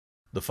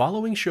The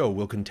following show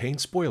will contain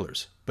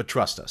spoilers, but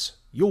trust us,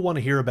 you'll want to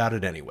hear about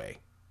it anyway.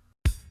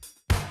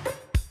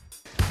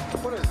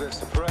 What is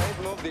this, a parade?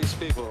 Move these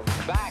people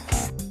back.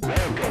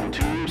 Welcome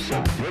to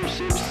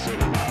Subversive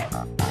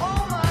Cinema.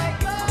 Oh my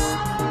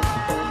God!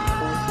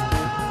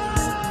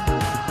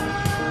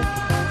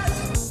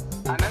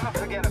 I never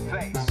forget a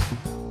face,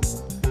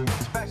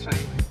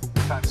 especially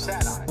if I've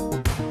sat on it.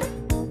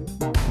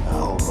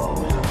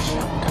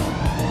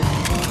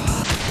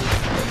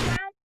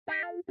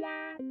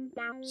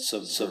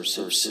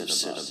 Subversive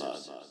Cinema.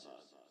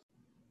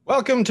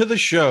 Welcome to the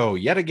show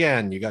yet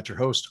again. You got your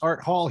host,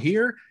 Art Hall,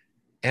 here.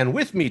 And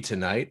with me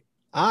tonight,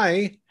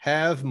 I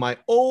have my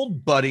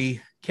old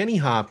buddy, Kenny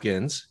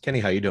Hopkins. Kenny,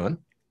 how you doing?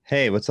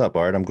 Hey, what's up,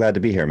 Art? I'm glad to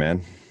be here,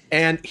 man.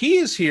 And he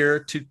is here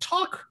to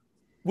talk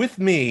with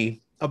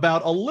me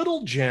about a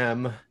little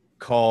gem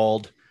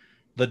called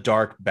The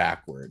Dark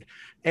Backward.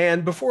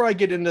 And before I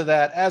get into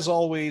that, as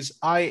always,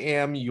 I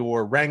am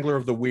your wrangler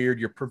of the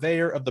weird, your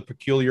purveyor of the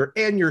peculiar,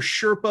 and your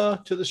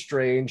Sherpa to the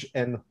strange.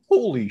 And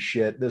holy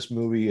shit, this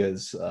movie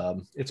is,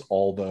 it's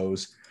all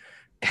those.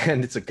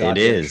 And it's a It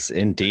is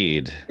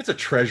indeed. It's a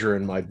treasure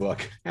in my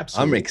book.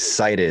 Absolutely. I'm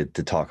excited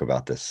to talk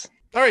about this.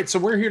 All right, so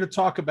we're here to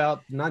talk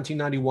about the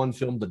 1991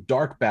 film The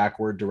Dark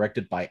Backward,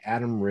 directed by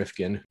Adam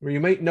Rifkin, where you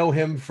might know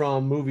him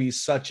from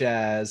movies such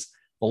as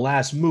The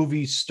Last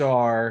Movie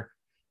Star,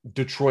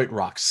 Detroit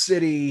Rock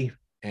City,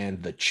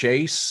 and The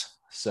Chase.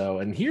 So,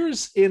 and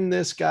here's in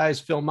this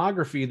guy's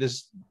filmography,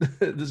 this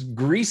this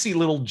greasy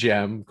little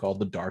gem called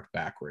The Dark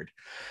Backward.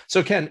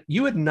 So, Ken,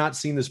 you had not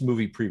seen this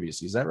movie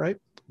previously, is that right?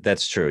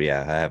 That's true.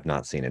 Yeah, I have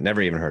not seen it.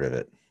 Never even heard of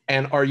it.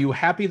 And are you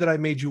happy that I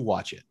made you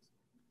watch it?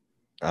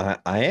 I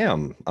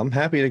am. I'm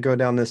happy to go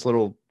down this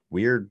little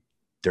weird,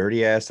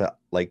 dirty ass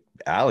like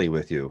alley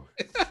with you.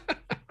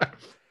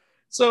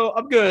 So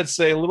I'm going to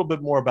say a little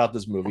bit more about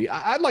this movie.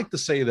 I'd like to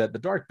say that The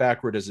Dark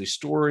Backward is a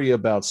story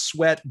about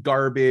sweat,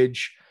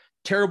 garbage,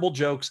 terrible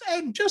jokes,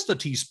 and just a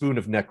teaspoon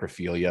of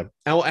necrophilia.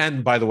 Oh,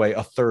 and by the way,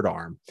 a third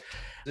arm.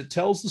 It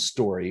tells the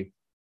story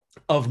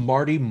of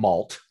Marty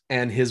Malt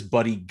and his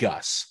buddy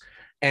Gus.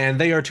 And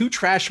they are two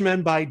trash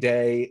men by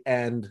day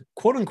and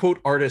quote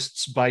unquote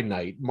artists by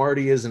night.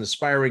 Marty is an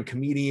aspiring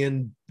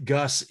comedian.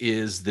 Gus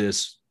is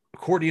this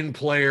accordion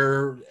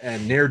player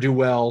and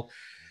ne'er-do-well.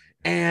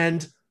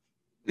 And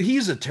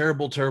he's a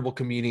terrible, terrible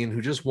comedian who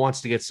just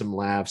wants to get some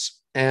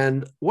laughs.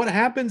 And what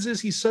happens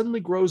is he suddenly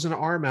grows an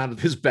arm out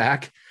of his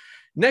back.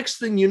 Next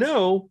thing you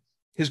know,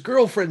 his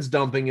girlfriend's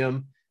dumping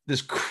him.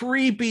 This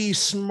creepy,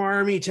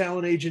 smarmy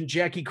talent agent,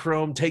 Jackie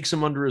Chrome, takes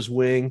him under his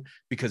wing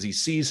because he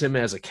sees him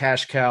as a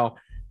cash cow.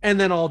 And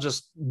then all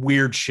just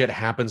weird shit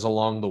happens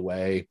along the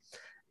way.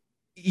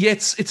 Yeah,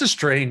 it's a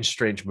strange,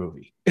 strange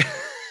movie.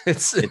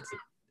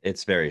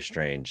 It's very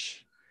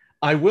strange.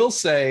 I will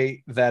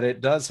say that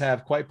it does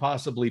have, quite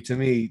possibly to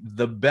me,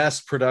 the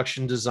best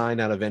production design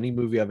out of any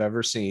movie I've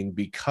ever seen,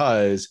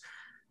 because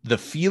the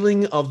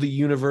feeling of the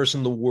universe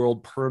and the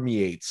world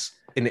permeates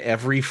in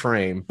every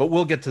frame. But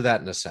we'll get to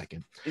that in a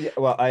second. Yeah,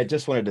 well, I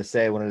just wanted to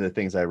say one of the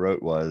things I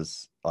wrote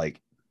was like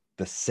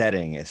the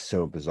setting is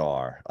so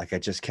bizarre. Like I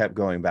just kept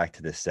going back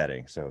to this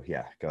setting. So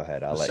yeah, go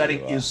ahead. The setting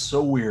is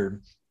so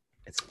weird.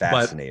 It's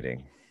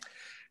fascinating.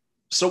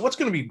 So what's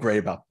going to be great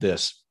about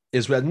this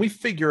is when we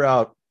figure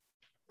out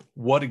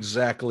what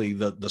exactly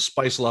the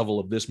spice level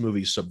of this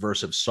movie's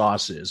subversive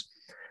sauce is,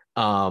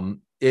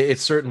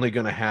 it's certainly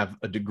going to have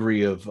a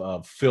degree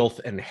of filth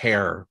and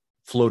hair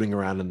floating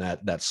around in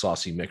that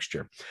saucy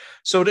mixture.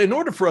 So in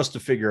order for us to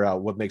figure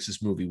out what makes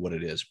this movie what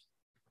it is,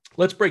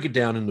 let's break it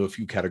down into a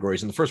few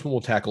categories. And the first one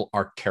we'll tackle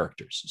are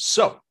characters.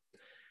 So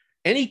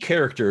any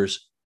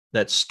characters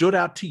that stood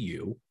out to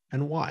you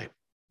and why?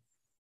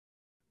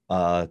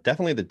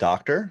 Definitely the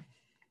doctor.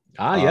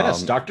 Ah,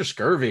 yes, Dr.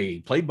 Scurvy,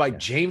 played by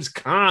James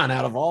Caan,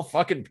 out of all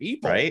fucking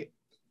people. Right?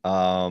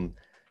 The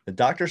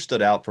doctor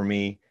stood out for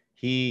me.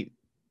 He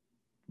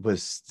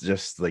was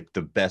just like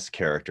the best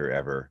character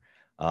ever.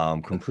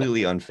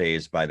 Completely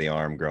unfazed by the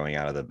arm growing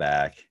out of the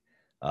back.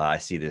 I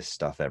see this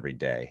stuff every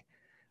day.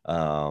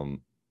 And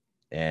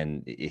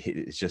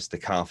it's just the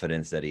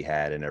confidence that he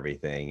had and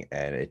everything.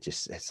 And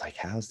it's like,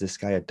 how's this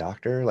guy a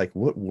doctor? Like,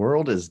 what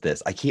world is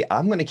this?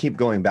 I'm going to keep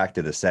going back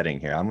to the setting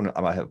here.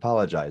 I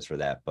apologize for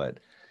that, but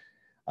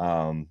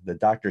the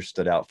doctor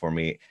stood out for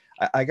me.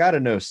 I got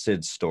to know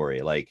Sid's story.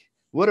 Like,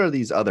 what are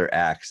these other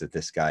acts that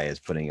this guy is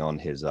putting on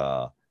his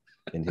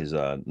in his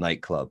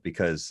nightclub?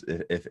 Because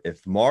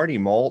if Marty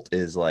Malt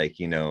is like,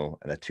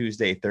 a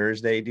Tuesday,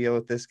 Thursday deal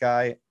with this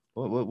guy,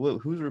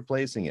 who's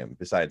replacing him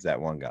besides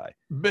that one guy?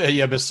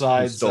 Yeah,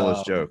 besides stole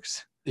his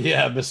jokes.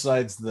 Yeah,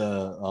 besides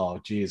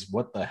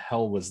what the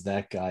hell was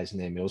that guy's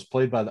name? It was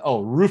played by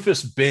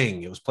Rufus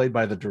Bing. It was played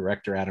by the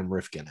director Adam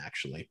Rifkin,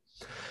 actually.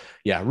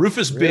 Yeah,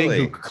 Rufus Bing,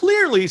 who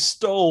clearly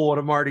stole one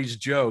of Marty's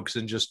jokes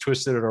and just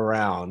twisted it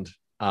around.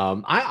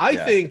 I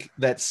think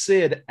that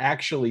Sid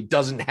actually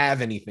doesn't have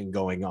anything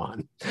going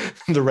on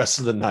the rest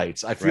of the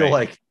nights. I feel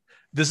like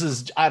this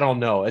is, I don't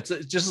know. It's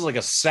just like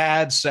a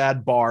sad,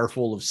 sad bar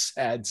full of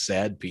sad,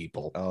 sad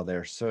people. Oh,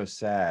 they're so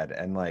sad.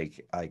 And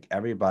like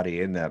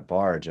everybody in that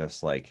bar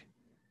just like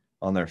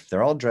on their,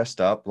 they're all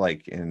dressed up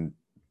like in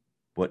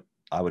what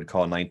I would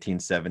call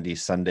 1970s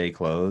Sunday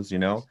clothes, you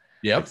know,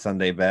 Yep. like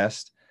Sunday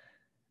best.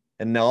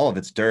 And all of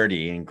it's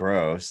dirty and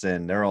gross,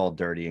 and they're all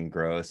dirty and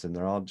gross, and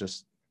they're all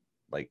just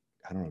like,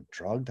 I don't know,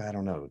 drugged. I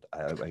don't know.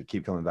 I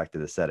keep coming back to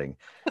the setting.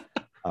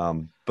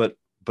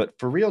 But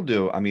for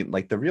real, I mean,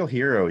 like the real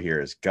hero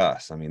here is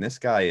Gus. I mean, this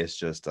guy is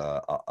just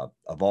a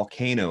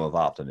volcano of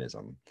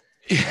optimism.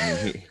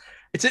 I mean,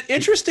 It's an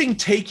interesting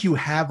take you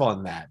have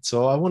on that.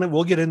 So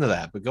we'll get into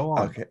that, but go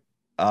on. okay.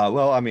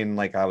 Well, I mean,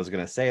 like I was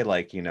gonna say,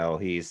 like, you know,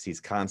 he's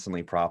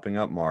constantly propping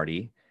up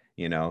Marty.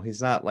 You know,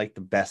 he's not like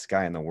the best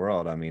guy in the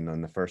world. I mean,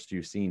 in the first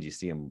few scenes, you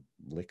see him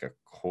lick a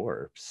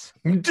corpse.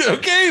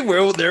 Okay,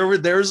 well,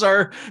 there's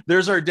our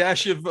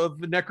dash of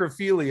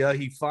necrophilia.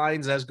 He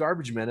finds, as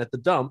garbage men at the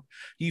dump,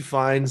 he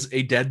finds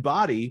a dead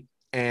body,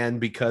 and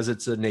because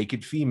it's a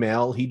naked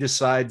female, he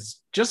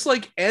decides, just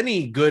like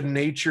any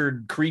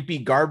good-natured, creepy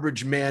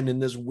garbage man in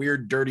this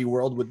weird, dirty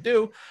world would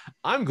do,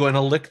 I'm going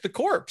to lick the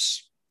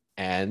corpse,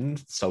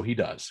 and so he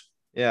does.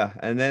 Yeah,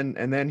 and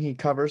then he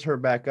covers her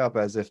back up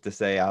as if to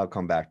say, "I'll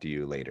come back to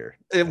you later."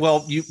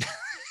 Well, you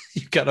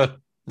gotta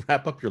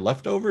wrap up your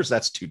leftovers.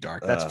 That's too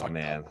dark. That's fucked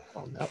man. up.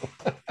 Oh no.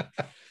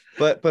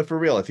 But for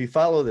real, if you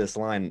follow this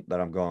line that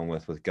I'm going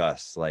with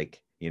Gus,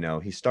 like, you know,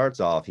 he starts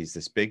off, he's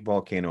this big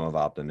volcano of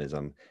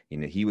optimism. You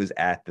know, he was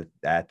at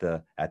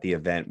the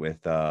event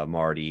with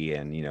Marty,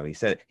 and you know, he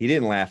said he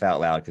didn't laugh out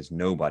loud because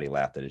nobody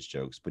laughed at his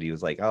jokes, but he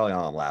was like, "Oh,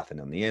 no, I'm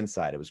laughing on the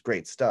inside. It was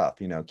great stuff.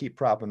 You know, keep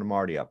propping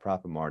Marty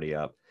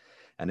up."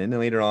 And then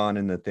later on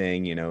in the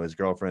thing, you know, his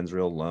girlfriend's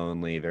real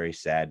lonely, very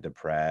sad,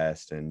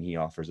 depressed, and he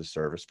offers a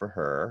service for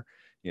her,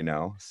 you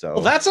know. So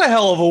Well, that's a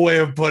hell of a way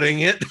of putting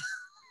it.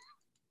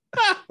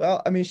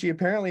 well, I mean, she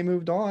apparently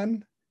moved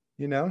on,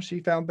 you know, she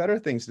found better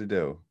things to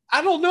do.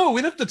 I don't know.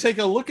 We'd have to take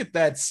a look at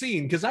that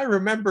scene because I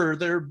remember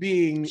there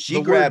being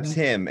She grabs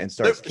him and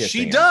starts kissing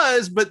She him.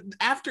 does, but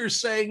after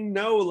saying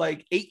no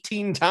like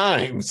 18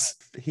 times.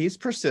 He's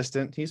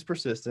persistent.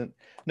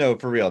 No,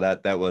 for real,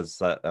 that was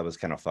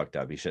kind of fucked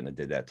up. He shouldn't have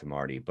did that to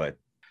Marty, but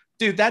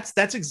Dude, that's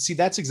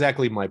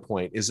exactly my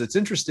point. Is it's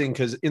interesting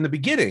because in the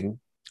beginning,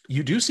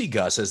 you do see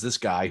Gus as this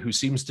guy who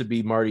seems to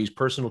be Marty's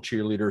personal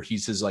cheerleader.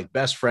 He's his like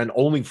best friend,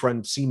 only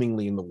friend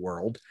seemingly in the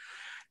world.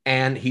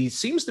 And he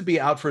seems to be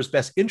out for his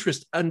best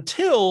interest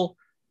until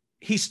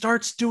he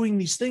starts doing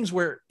these things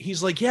where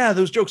he's like, yeah,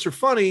 those jokes are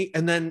funny.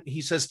 And then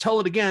he says, tell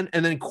it again,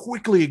 and then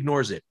quickly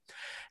ignores it.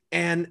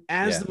 And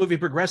as the movie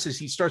progresses,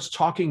 he starts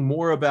talking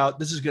more about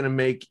this is going to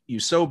make you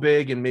so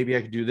big and maybe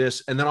I could do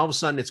this. And then all of a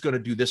sudden it's going to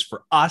do this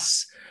for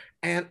us.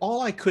 And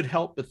all I could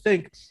help but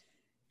think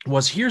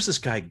was here's this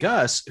guy,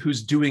 Gus,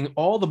 who's doing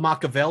all the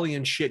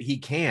Machiavellian shit he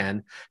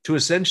can to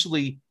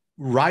essentially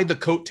ride the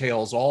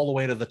coattails all the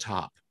way to the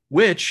top,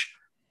 which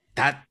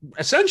that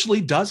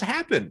essentially does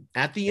happen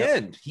at the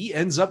end. He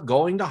ends up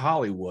going to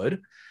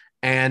Hollywood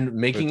and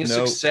making with a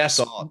no success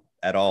thought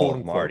at all, quote,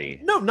 unquote.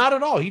 Marty. No, not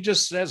at all. He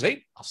just says,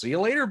 hey, I'll see you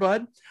later,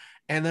 bud.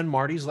 And then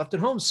Marty's left at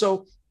home.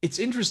 So it's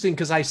interesting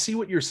because I see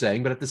what you're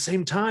saying, but at the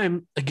same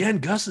time, again,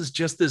 Gus is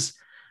just this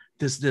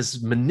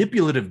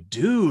manipulative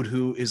dude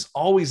who is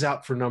always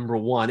out for number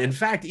one. In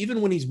fact, even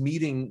when he's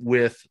meeting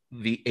with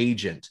the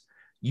agent,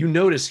 you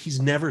notice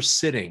he's never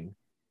sitting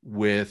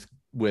with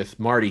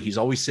Marty. He's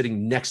always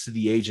sitting next to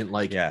the agent,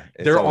 like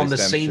they're on the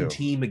same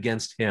team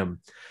against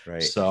him.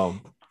 Right. So,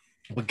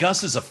 but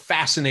Gus is a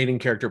fascinating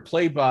character,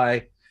 played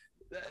by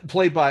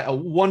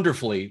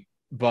wonderfully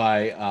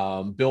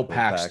by Bill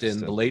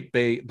Paxton, the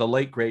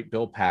late great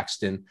Bill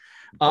Paxton.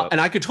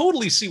 And I could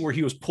totally see where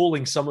he was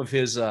pulling some of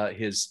his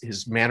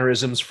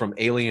mannerisms from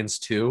Aliens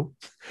 2.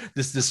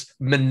 This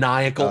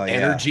maniacal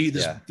energy,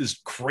 this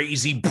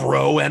crazy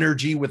bro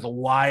energy with the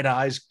wide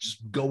eyes,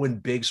 just going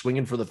big,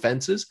 swinging for the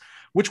fences,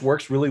 which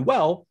works really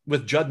well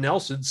with Judd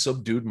Nelson's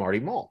subdued Marty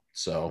Mull.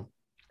 So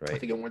I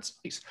think it went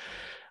nice.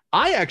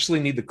 I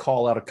actually need to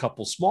call out a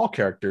couple small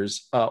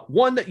characters.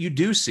 One that you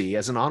do see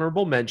as an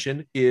honorable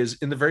mention is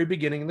in the very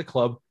beginning in the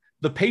club,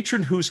 the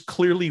patron who's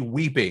clearly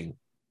weeping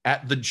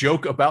at the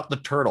joke about the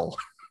turtle.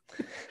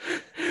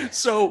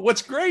 So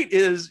what's great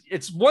is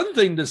it's one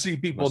thing to see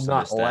people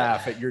not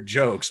laugh at your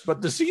jokes,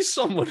 but to see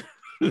someone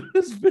who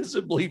is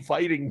visibly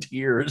fighting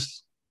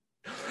tears,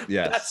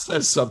 that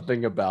says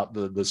something about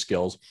the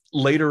skills.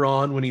 Later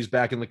on, when he's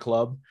back in the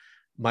club,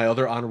 my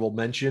other honorable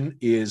mention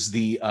is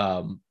the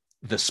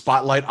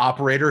spotlight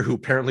operator who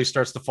apparently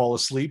starts to fall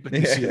asleep and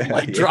you see the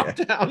light drop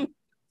down.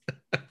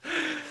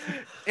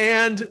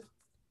 And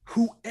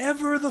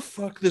whoever the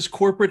fuck this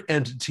corporate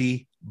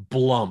entity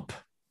Blump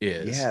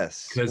is.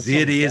 Yes. Because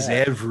it is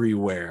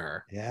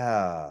everywhere.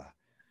 Yeah.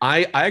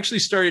 I actually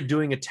started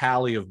doing a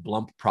tally of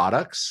Blump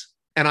products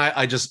and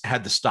I just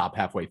had to stop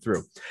halfway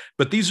through.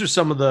 But these are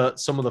some of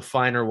the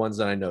finer ones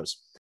that I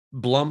noticed.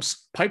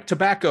 Blump's pipe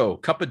tobacco,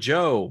 Cup of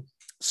Joe,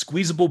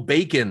 squeezable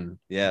bacon.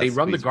 Yeah, they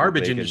run the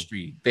garbage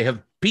industry. They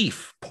have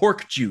beef,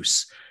 pork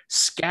juice,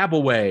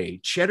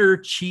 Scabaway,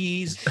 cheddar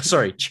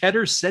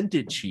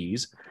scented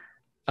cheese,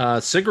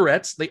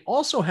 cigarettes. They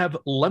also have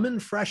lemon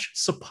fresh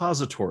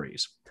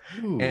suppositories.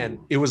 And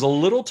it was a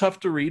little tough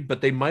to read,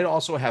 but they might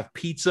also have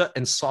pizza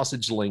and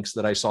sausage links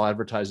that I saw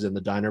advertised in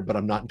the diner, but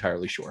I'm not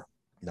entirely sure.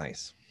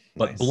 Nice.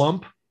 But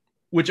Blump,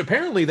 which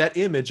apparently that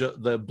image,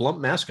 the Blump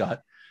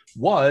mascot,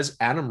 was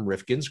Adam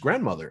Rifkin's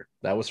grandmother.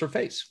 That was her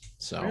face.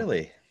 So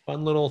really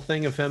fun little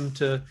thing of him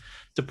to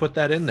put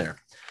that in there.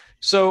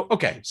 So,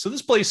 okay. So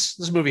this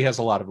movie has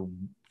a lot of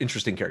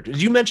interesting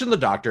characters. You mentioned the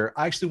doctor.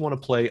 I actually want to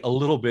play a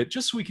little bit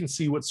just so we can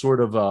see what sort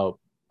of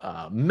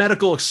a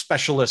medical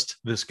specialist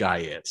this guy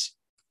is.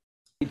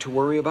 Need to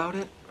worry about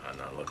it? Oh,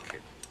 no, look,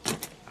 kid.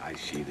 I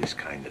see this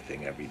kind of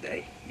thing every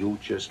day. You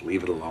just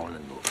leave it alone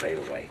and it'll fade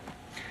away.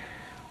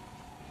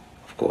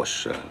 Of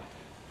course,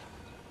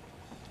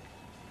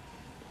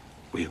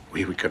 we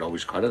could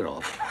always cut it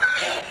off.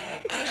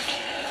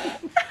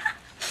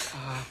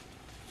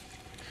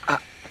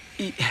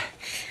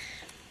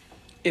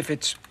 If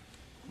it's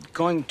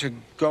going to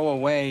go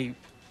away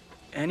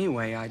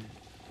anyway, I'd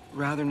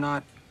rather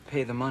not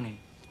pay the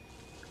money.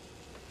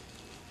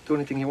 Do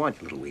anything you want,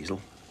 you little weasel.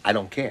 I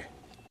don't care.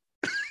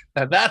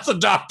 And that's a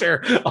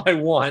doctor I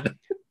want.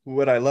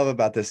 What I love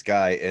about this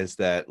guy is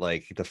that,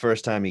 like, the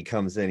first time he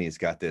comes in, he's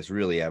got this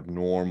really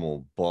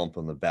abnormal bump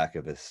on the back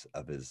of his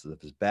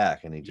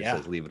back, and he just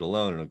says, "Leave it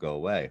alone, and it'll go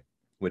away."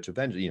 Which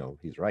eventually,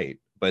 he's right.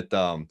 But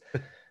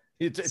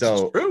it's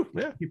so true.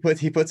 Yeah, he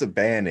puts a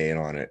Band-Aid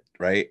on it,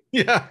 right?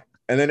 Yeah,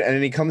 and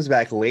then he comes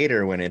back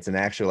later when it's an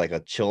actual, like, a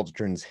child's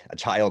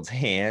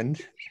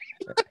hand.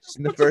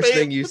 And the first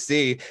thing you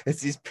see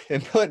is he's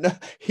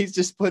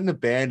just putting a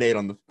Band-Aid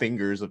on the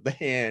fingers of the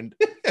hand.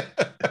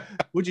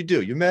 What'd you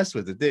do? You messed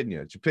with it, didn't you?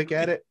 Did you pick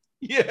at it?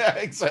 Yeah,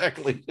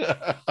 exactly.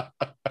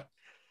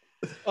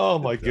 Oh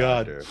my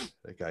God.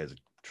 That guy's a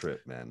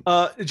trip, man.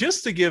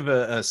 Just to give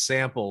a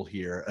sample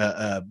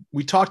here,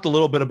 we talked a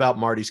little bit about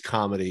Marty's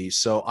comedy,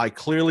 so I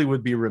clearly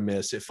would be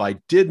remiss if I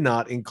did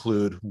not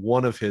include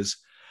one of his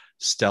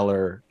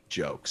stellar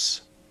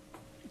jokes.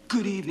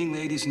 Good evening,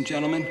 ladies and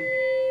gentlemen.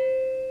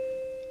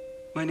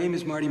 My name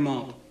is Marty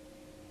Malt.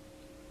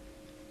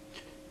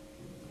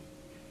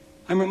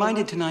 I'm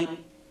reminded tonight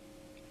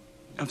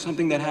of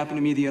something that happened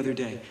to me the other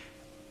day.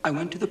 I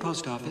went to the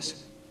post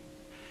office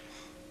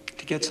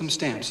to get some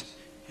stamps,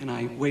 and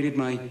I waited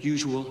my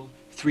usual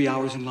 3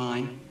 hours in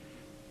line.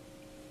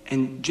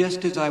 And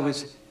just as I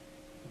was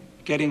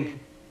getting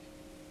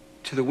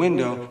to the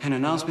window, an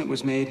announcement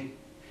was made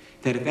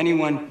that if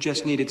anyone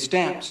just needed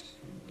stamps,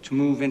 to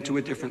move into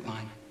a different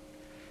line.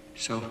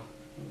 So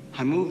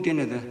I moved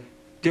into the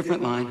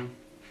different line,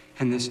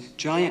 and this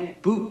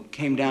giant boot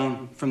came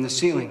down from the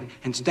ceiling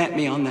and stamped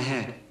me on the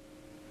head.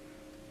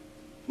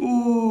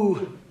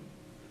 Ooh,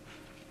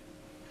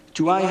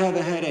 do I have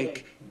a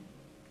headache?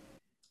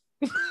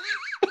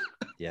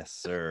 Yes,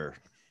 sir.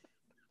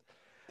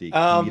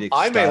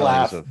 I may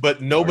laugh,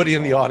 but nobody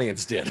in the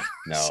audience did.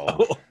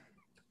 No.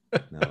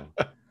 No.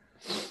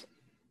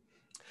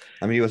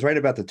 I mean, he was right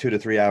about the 2 to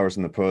 3 hours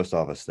in the post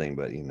office thing,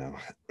 but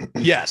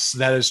Yes,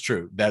 that is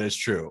true. That is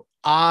true.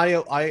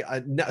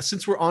 I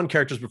since we're on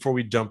characters before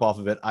we jump off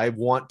of it, I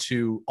want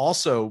to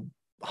also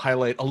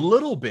highlight a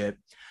little bit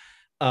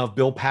of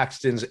Bill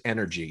Paxton's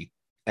energy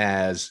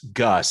as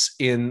Gus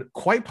in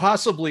quite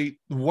possibly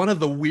one of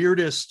the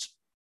weirdest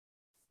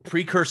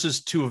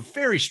precursors to a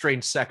very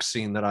strange sex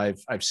scene that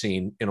I've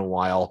seen in a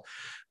while.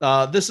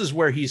 This is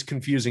where he's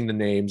confusing the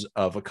names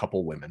of a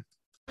couple women.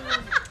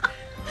 I'm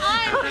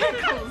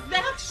Pickles,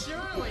 that's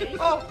Shirley.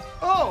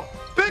 Oh,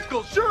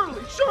 Pickles,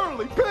 Shirley,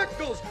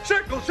 Pickles,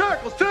 Shickles,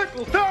 Shackles,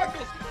 Tickles,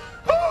 Tackles.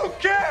 Who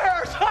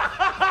cares?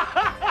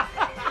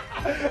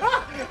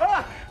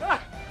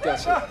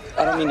 Gus, I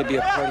don't mean to be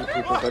a party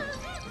pooper, but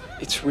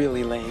it's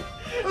really lame.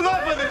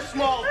 Enough of this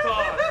small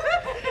talk.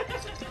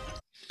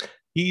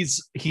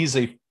 He's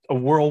a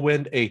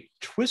whirlwind, a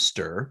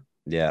twister.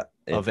 Yeah,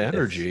 of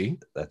energy.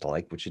 That's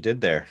like what you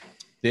did there.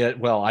 Yeah,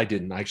 well, I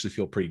didn't. I actually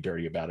feel pretty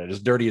dirty about it, as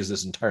dirty as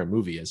this entire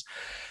movie is.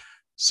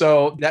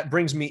 So that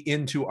brings me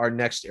into our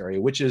next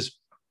area, which is,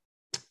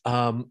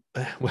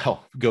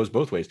 goes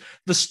both ways.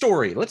 The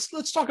story.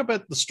 Let's talk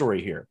about the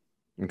story here.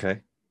 Okay.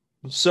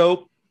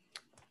 So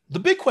the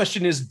big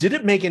question is, did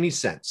it make any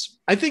sense?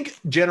 I think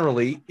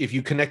generally, if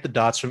you connect the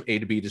dots from A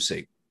to B to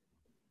C,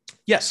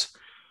 yes,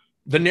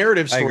 the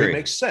narrative story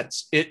makes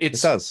sense. It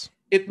does.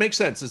 It makes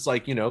sense. It's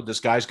like, this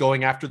guy's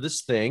going after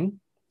this thing,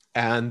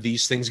 and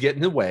these things get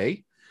in the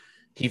way.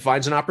 He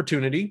finds an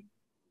opportunity,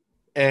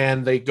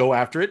 and they go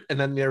after it. And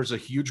then there's a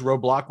huge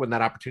roadblock when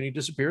that opportunity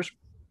disappears.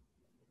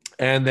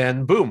 And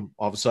then, boom,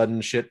 all of a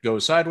sudden shit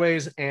goes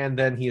sideways, and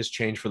then he has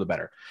changed for the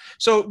better.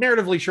 So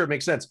narratively, sure, it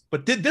makes sense.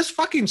 But did this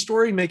fucking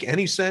story make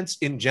any sense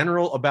in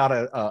general about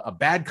a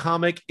bad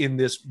comic in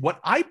this,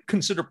 what I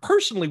consider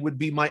personally would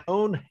be my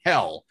own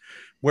hell,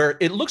 where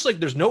it looks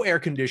like there's no air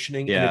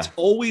conditioning, and it's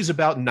always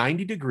about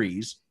 90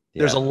 degrees.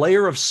 Yeah. There's a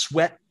layer of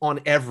sweat on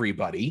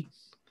everybody.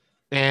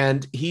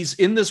 And he's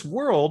in this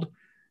world.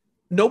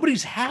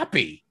 Nobody's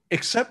happy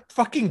except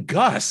fucking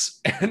Gus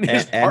and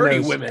his party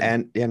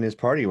women. And his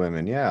party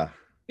women, yeah.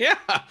 Yeah.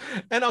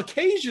 And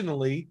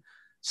occasionally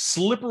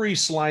slippery,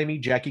 slimy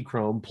Jackie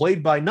Chrome,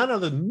 played by none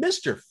other than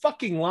Mr.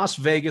 fucking Las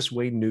Vegas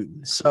Wayne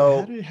Newton.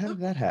 So how did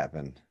that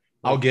happen?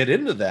 I'll get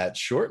into that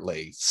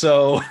shortly.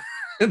 So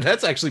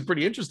that's actually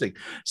pretty interesting.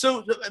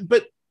 So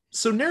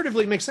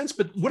narratively it makes sense,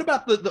 but what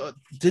about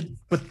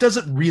but does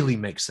it really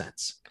make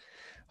sense?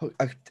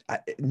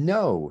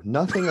 No,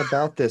 nothing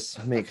about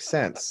this makes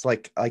sense.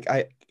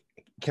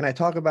 Can I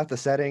talk about the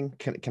setting?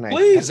 Can I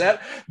please?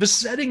 The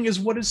setting is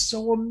what is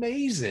so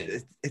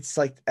amazing. It's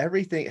like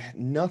everything.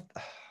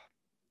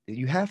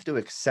 You have to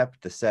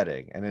accept the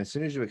setting, and as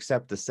soon as you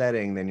accept the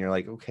setting, then you're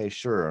like, okay,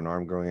 sure, an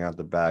arm growing out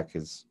the back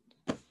is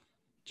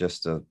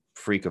just a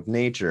freak of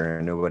nature,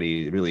 and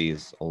nobody really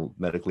is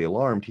medically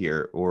alarmed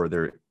here, or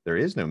there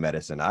is no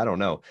medicine. I don't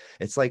know.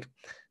 It's like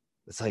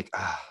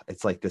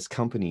this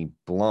company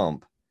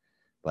Blump,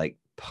 like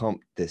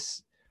pumped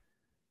this,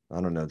 I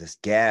don't know, this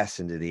gas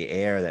into the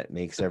air that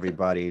makes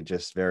everybody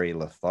just very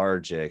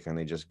lethargic, and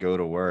they just go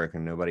to work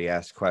and nobody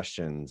asks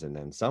questions. And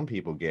then some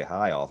people get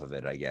high off of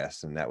it, I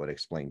guess. And that would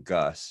explain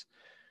Gus.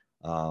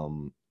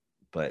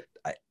 But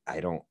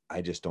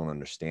I just don't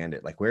understand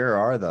it. Like, where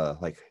are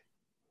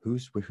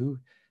who?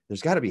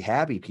 There's got to be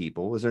happy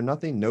people. Is there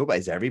nothing?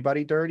 Is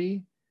everybody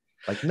dirty?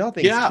 Like,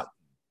 nothing. Yeah.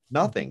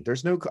 Nothing.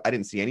 I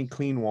didn't see any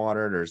clean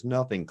water. There's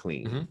nothing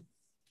clean. Mm-hmm.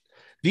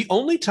 The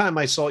only time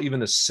I saw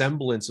even a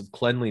semblance of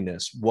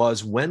cleanliness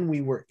was when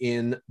we were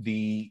in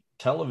the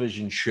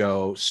television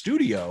show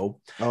studio.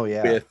 Oh,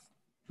 yeah. With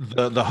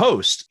the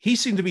host. He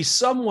seemed to be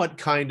somewhat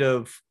kind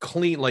of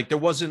clean. Like, there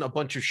wasn't a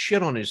bunch of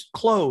shit on his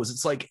clothes.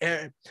 It's like,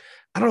 I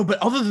don't know.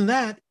 But other than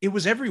that, it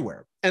was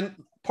everywhere. And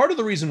part of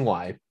the reason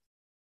why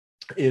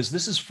is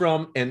this is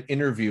from an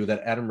interview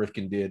that Adam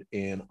Rifkin did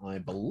in, I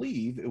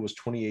believe it was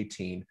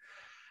 2018.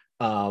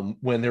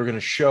 When they were going to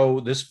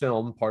show this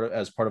film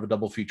as part of a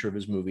double feature of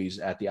his movies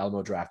at the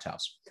Alamo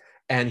Drafthouse.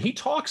 And he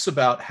talks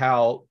about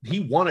how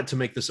he wanted to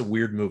make this a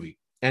weird movie,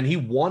 and he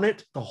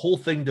wanted the whole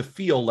thing to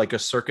feel like a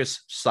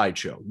circus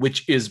sideshow,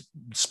 which is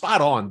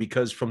spot on,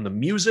 because from the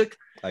music,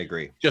 I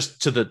agree,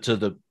 just to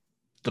the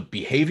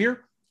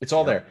behavior, it's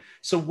all there.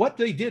 So what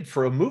they did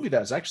for a movie that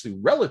was actually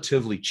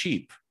relatively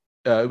cheap,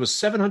 it was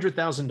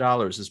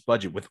 $700,000 this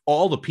budget, with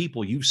all the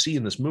people you see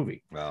in this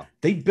movie. Wow.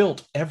 They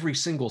built every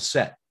single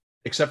set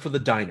except for the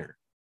diner.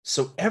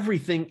 So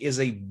everything is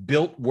a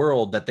built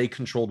world that they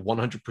controlled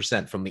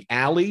 100%, from the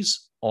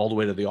alleys all the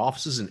way to the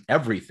offices and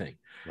everything.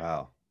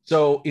 Wow.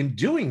 So in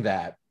doing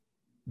that,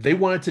 they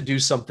wanted to do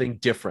something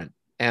different.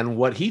 And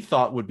what he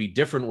thought would be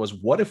different was,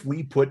 what if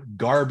we put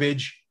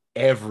garbage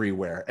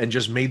everywhere and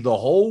just made the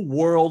whole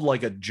world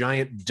like a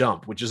giant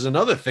dump, which is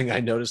another thing I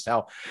noticed.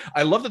 How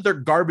I love that they're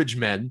garbage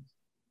men,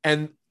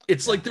 and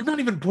it's like they're not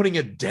even putting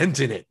a dent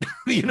in it.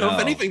 If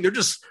anything, they're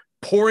just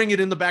pouring it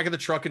in the back of the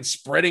truck and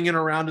spreading it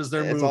around as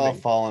they're moving. It's all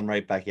falling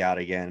right back out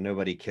again.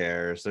 Nobody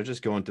cares. They're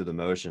just going through the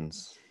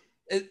motions.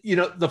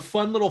 The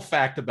fun little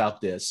fact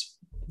about this.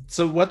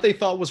 So what they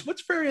thought was,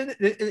 what's very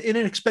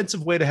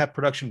inexpensive way to have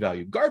production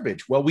value?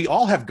 Garbage. Well, we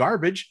all have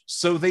garbage.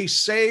 So they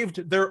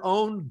saved their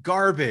own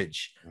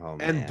garbage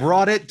and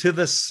brought it to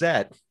the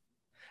set.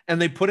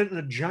 And they put it in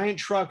a giant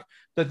truck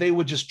that they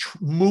would just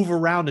move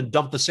around and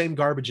dump the same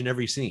garbage in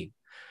every scene.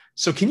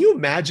 So can you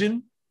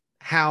imagine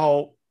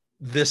how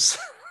these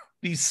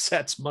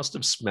sets must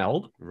have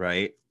smelled?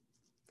 Right.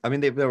 I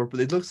mean, it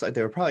looks like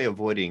they were probably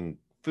avoiding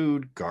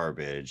food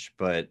garbage,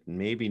 but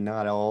maybe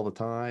not all the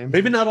time.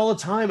 Maybe not all the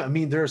time. I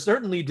mean, there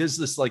certainly is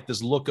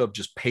this look of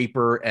just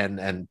paper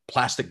and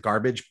plastic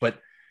garbage, but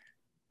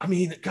I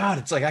mean, God,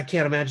 it's like, I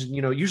can't imagine,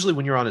 usually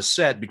when you're on a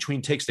set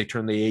between takes, they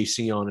turn the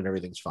AC on and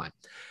everything's fine.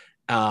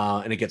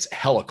 And it gets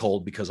hella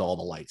cold because of all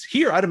the lights.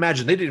 Here, I'd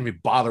imagine they didn't even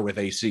bother with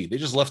AC. They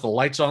just left the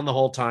lights on the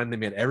whole time. They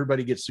made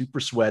everybody get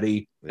super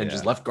sweaty and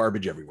just left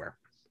garbage everywhere.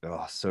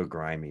 Oh, so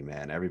grimy,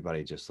 man.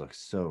 Everybody just looks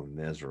so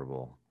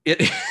miserable.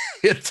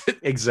 It's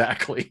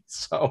exactly.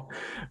 So,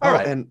 all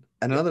right. And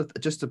another,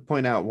 just to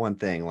point out one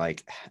thing,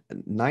 like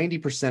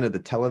 90% of the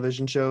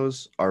television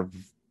shows are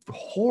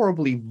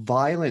horribly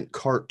violent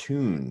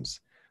cartoons.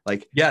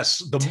 Like, yes,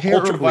 the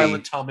ultra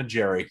violent Tom and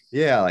Jerry.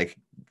 Yeah, like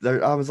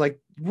I was like,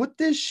 what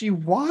is she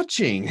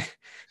watching?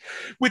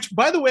 Which,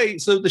 by the way,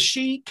 so the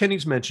she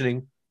Kenny's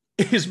mentioning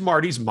is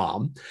Marty's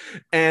mom,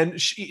 and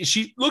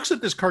she looks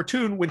at this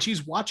cartoon when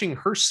she's watching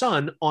her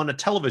son on a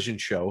television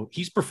show.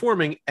 He's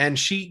performing, and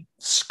she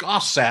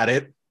scoffs at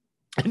it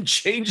and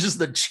changes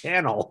the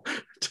channel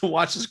to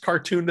watch this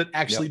cartoon that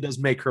actually does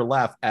make her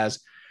laugh, as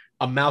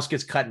a mouse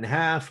gets cut in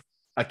half,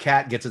 a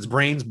cat gets its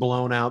brains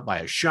blown out by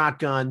a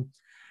shotgun.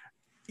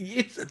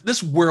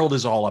 This world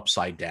is all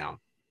upside down.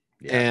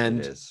 Yeah, and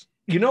it is.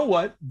 You know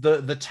what?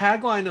 The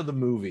tagline of the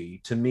movie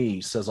to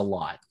me says a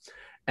lot,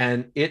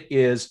 and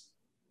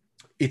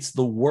it's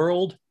the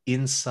world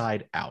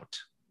inside out.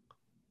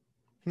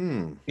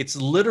 It's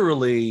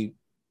literally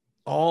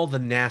all the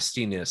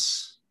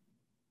nastiness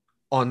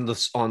on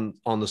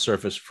the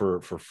surface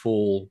for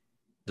full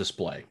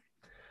display.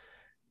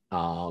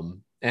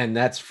 And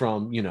that's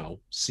from,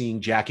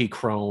 seeing Jackie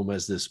Chrome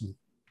as this,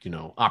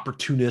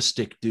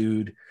 opportunistic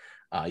dude,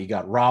 You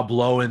got Rob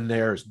Lowe in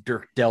there as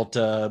Dirk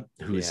Delta,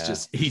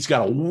 who's he's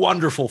got a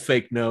wonderful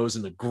fake nose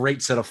and a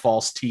great set of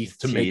false teeth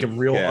to make him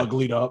real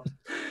uglied up.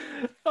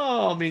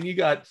 Oh, I mean, you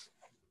got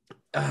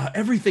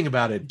everything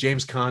about it.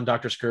 James Caan,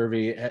 Dr.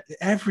 Scurvy,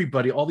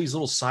 everybody, all these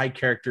little side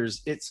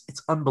characters. It's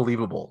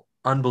unbelievable.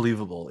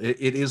 Unbelievable. It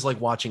is like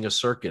watching a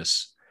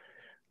circus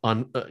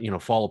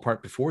fall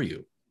apart before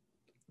you.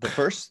 The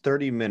first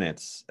 30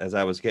 minutes as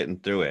I was getting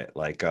through it,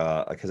 like,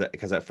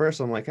 because at first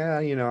I'm like,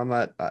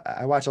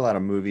 I watch a lot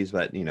of movies,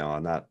 but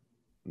I'm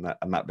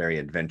not very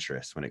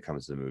adventurous when it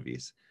comes to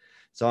movies.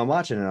 So I'm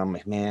watching it and I'm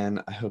like,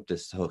 man, I hope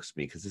this hooks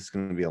me because this is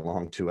going to be a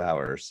long 2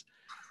 hours.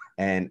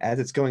 And as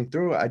it's going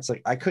through, it's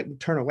like, I couldn't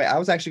turn away. I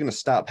was actually going to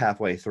stop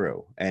halfway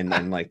through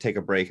and like take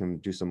a break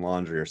and do some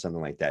laundry or something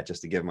like that,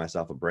 just to give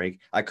myself a break.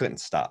 I couldn't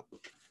stop.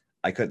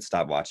 I couldn't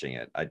stop watching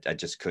it. I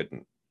just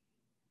couldn't.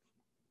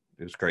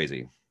 It was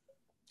crazy.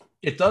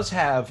 It does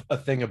have a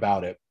thing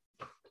about it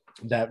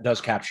that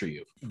does capture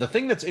you. The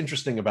thing that's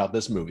interesting about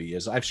this movie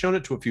is I've shown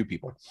it to a few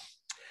people,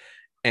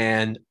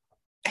 and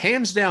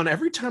hands down,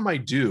 every time I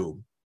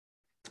do,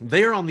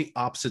 they're on the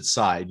opposite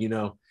side.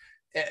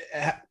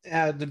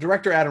 The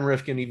director Adam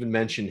Rifkin even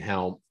mentioned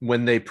how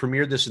when they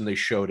premiered this and they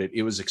showed it,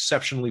 it was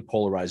exceptionally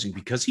polarizing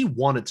because he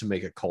wanted to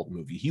make a cult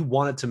movie. He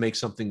wanted to make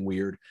something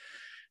weird.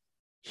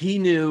 He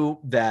knew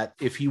that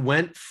if he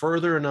went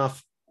further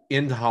enough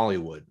into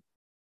Hollywood,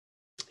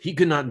 he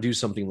could not do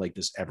something like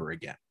this ever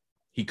again.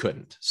 He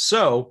couldn't.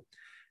 So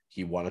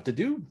he wanted to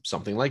do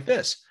something like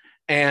this.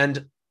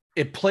 And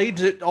it played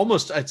to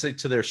almost, I'd say,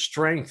 to their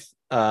strength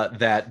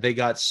that they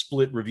got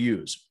split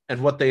reviews.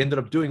 And what they ended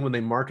up doing when they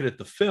marketed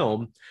the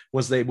film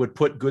was they would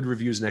put good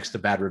reviews next to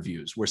bad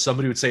reviews, where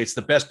somebody would say it's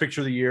the best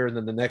picture of the year, and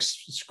then the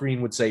next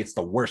screen would say it's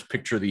the worst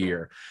picture of the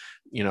year.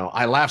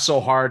 I laughed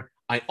so hard,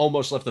 I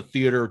almost left the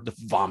theater to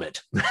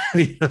vomit.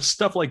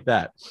 Stuff like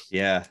that.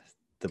 Yeah.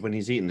 When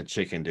he's eating the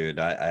chicken, dude,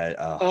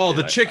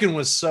 the chicken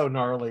was so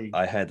gnarly.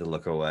 I had to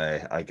look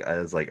away. I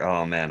was like,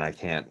 oh man, I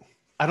can't.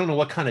 I don't know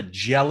what kind of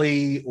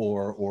jelly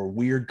or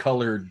weird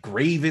colored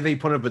gravy they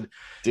put in, but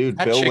dude,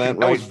 Bill went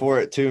right for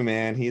it too,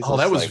 man.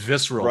 That was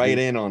visceral, right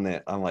in on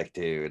it. I'm like,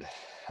 dude.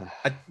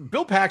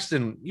 Bill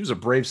Paxton, he was a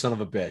brave son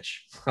of a bitch.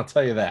 I'll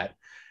tell you that.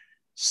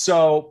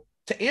 So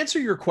to answer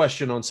your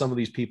question on some of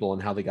these people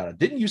and how they got it,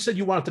 didn't you said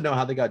you wanted to know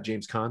how they got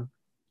James Caan?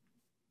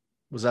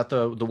 Was that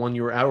the one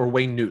you were at, or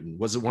Wayne Newton?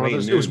 Was it one of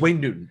those? Newton. It was Wayne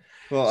Newton.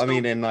 Well, I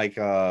mean, and like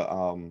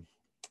Rob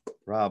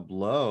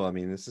Lowe, I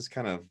mean, this is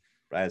kind of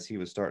as he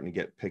was starting to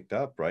get picked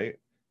up, right?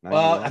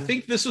 91? Well, I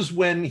think this is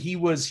when he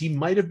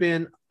might have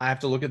been, I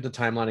have to look at the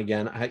timeline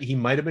again. He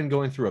might have been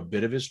going through a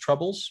bit of his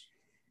troubles.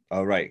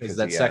 Oh, right. Because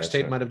that sex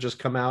tape might have just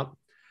come out.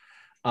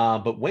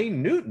 But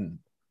Wayne Newton,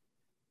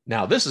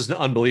 now this is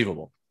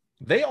unbelievable.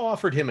 They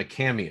offered him a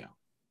cameo,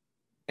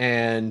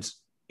 and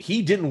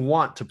he didn't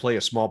want to play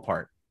a small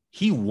part.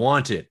 He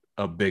wanted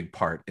a big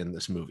part in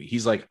this movie.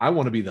 He's like, I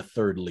want to be the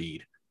third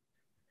lead.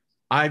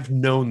 I've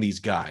known these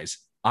guys.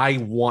 I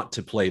want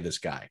to play this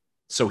guy.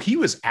 So he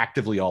was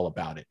actively all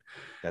about it.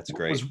 That's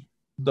great.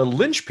 The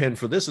linchpin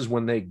for this is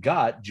when they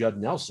got Judd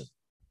Nelson.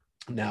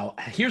 Now,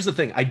 here's the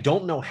thing. I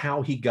don't know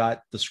how he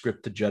got the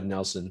script to Judd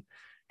Nelson,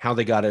 how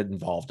they got it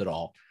involved at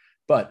all.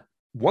 But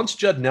once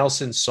Judd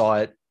Nelson saw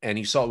it, and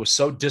he saw it was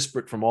so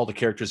disparate from all the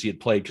characters he had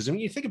played, because I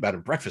mean, you think about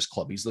it, Breakfast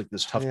Club, he's like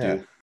this tough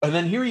dude. And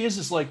then here he is,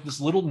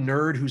 this little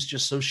nerd who's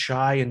just so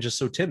shy and just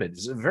so timid.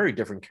 He's a very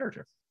different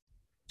character.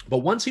 But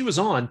once he was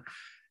on,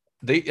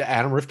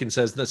 Adam Rifkin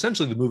says that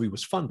essentially the movie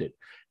was funded.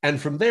 And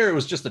from there, it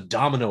was just a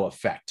domino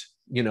effect.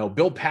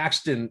 Bill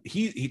Paxton,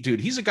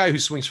 he's a guy who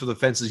swings for the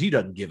fences. He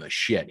doesn't give a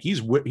shit.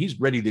 He's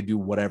ready to do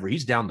whatever.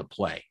 He's down to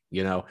play,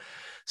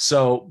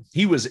 So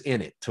he was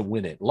in it to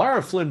win it.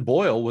 Lara Flynn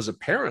Boyle was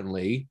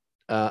apparently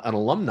an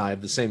alumni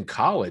of the same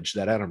college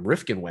that Adam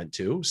Rifkin went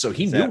to. So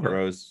he knew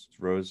her.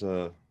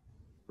 Rosa,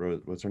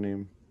 what's her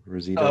name?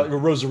 Rosita?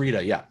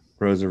 Rosarita, yeah.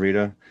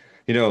 Rosarita.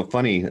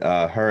 Funny,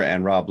 her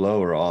and Rob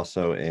Lowe are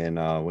also in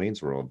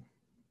Wayne's World.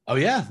 Oh,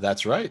 yeah,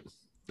 that's right.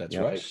 That's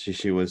right.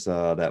 She was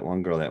that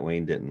one girl that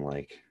Wayne didn't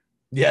like.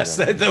 Yes,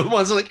 the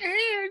ones like,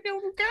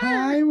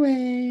 hi,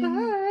 Wayne.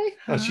 Hi.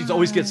 Oh, she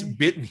always gets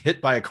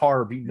hit by a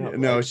car.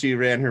 No, right? She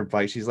ran her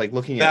bike. She's like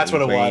looking at that's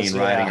what Wayne it was,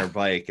 riding her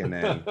bike. And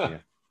then,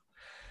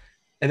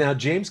 And now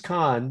James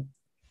Caan,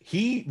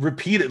 he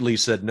repeatedly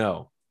said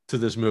no to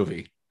this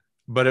movie.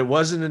 But it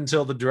wasn't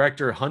until the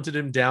director hunted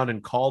him down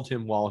and called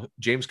him while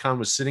James Caan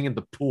was sitting in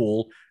the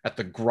pool at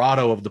the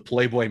grotto of the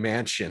Playboy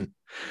Mansion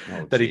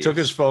that he took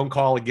his phone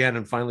call again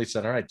and finally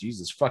said, all right,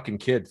 Jesus, fucking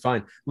kid,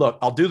 fine. Look,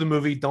 I'll do the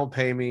movie. Don't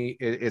pay me.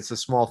 It's a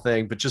small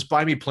thing, but just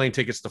buy me plane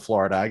tickets to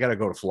Florida. I got to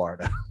go to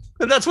Florida.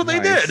 And that's what they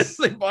did.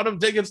 They bought him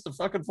tickets to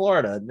fucking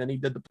Florida, and then he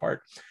did the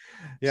part.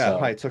 Yeah, so, it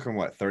probably took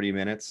him, 30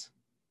 minutes?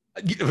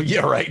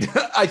 Yeah, right.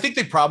 I think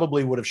they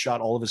probably would have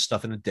shot all of his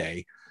stuff in a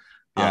day.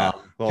 Yeah,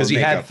 because he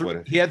had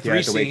three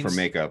scenes. Wait for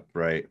makeup,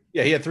 right?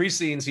 Yeah, he had 3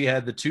 scenes. He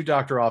had the 2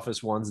 doctor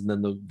office ones, and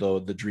then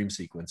the dream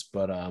sequence.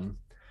 But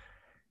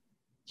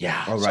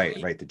Yeah. Oh, so-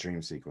 right. The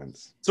dream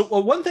sequence. So,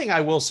 well, one thing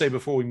I will say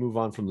before we move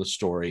on from the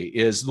story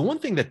is the one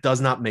thing that does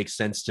not make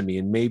sense to me,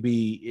 and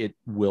maybe it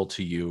will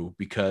to you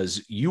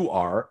because you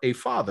are a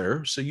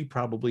father, so you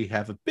probably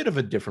have a bit of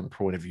a different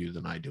point of view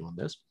than I do on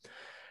this.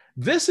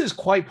 This is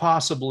quite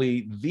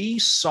possibly the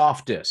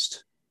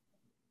softest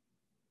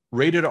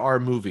rated R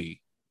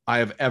movie I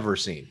have ever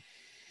seen.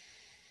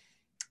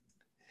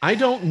 I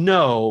don't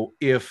know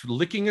if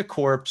licking a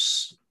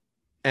corpse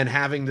and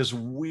having this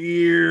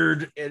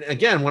weird, and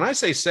again, when I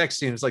say sex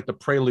scene, it's like the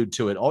prelude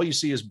to it. All you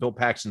see is Bill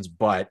Paxton's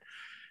butt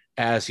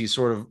as he's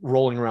sort of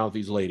rolling around with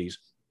these ladies.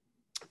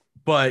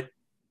 But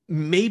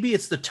maybe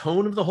it's the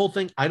tone of the whole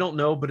thing. I don't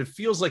know, but it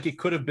feels like it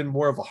could have been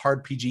more of a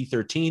hard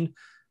PG-13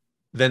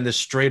 than the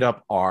straight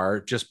up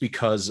R just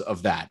because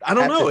of that. I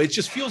don't know. It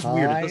just feels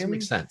weird. It doesn't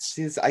make sense.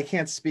 See, I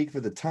can't speak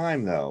for the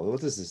time though. What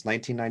is this,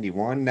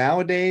 1991?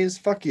 Nowadays,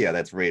 fuck yeah,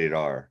 that's rated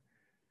R.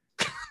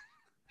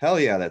 Hell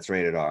yeah, that's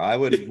rated R. I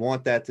would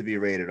want that to be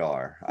rated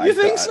R. You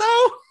think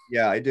so?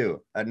 Yeah, I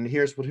do. And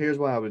here's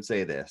why I would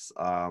say this.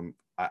 I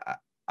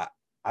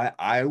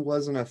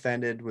wasn't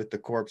offended with the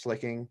corpse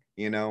licking,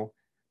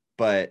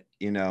 but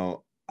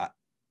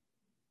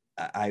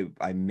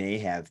I may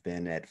have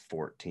been at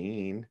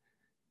 14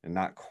 and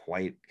not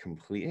quite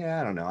complete. Yeah,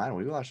 I don't know.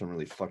 We watched some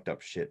really fucked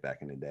up shit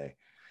back in the day.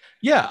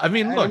 Yeah, I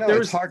mean, look,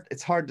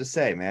 it's hard to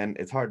say, man.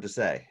 It's hard to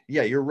say.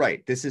 Yeah, you're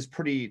right. This is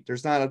pretty.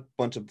 There's not a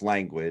bunch of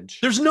language.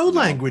 There's no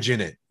language in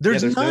it.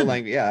 There's no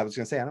language. Yeah, I was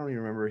gonna say I don't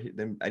even remember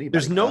them.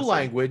 There's no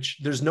language.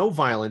 There's no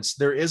violence.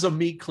 There is a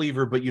meat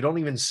cleaver, but you don't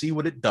even see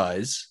what it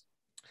does.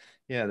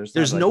 Yeah,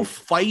 there's no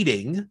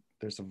fighting.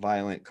 There's a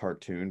violent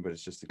cartoon, but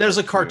it's just there's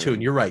a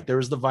cartoon. You're right. There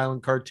is the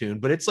violent cartoon,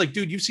 but it's like,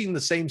 dude, you've seen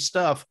the same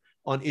stuff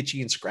on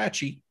Itchy and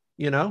Scratchy,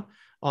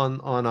 on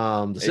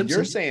the Simpsons. And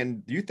you're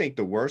saying you think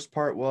the worst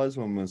part was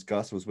when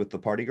Gus was with the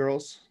party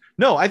girls?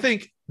 No, I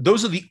think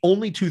those are the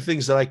only two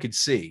things that I could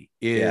see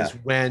is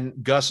when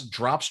Gus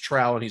drops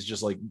trowel and he's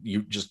just like,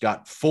 you just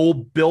got full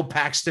Bill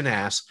Paxton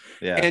ass.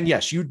 Yeah. And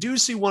yes, you do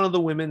see one of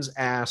the women's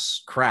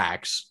ass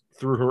cracks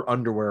through her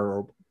underwear,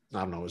 or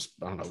I don't know.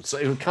 So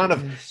it kind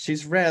of,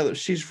 she's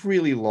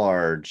really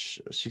large.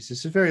 She's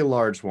just a very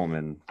large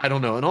woman. I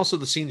don't know. And also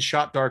the scene's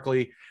shot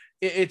darkly.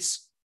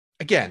 It's,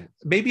 again,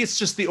 maybe it's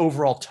just the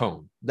overall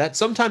tone. That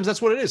sometimes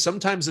that's what it is.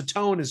 Sometimes the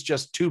tone is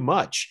just too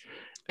much.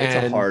 It's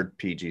a hard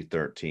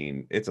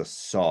PG-13. It's a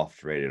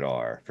soft rated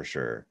R for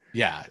sure.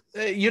 Yeah.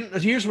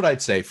 Here's what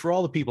I'd say for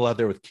all the people out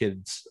there with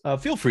kids.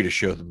 Feel free to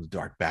show them The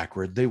Dark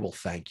Backward. They will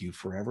thank you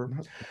forever.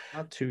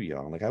 Not too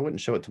young. Like I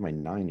wouldn't show it to my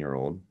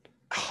 9-year-old.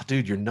 Oh,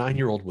 dude, your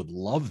 9-year-old would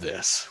love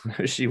this.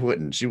 She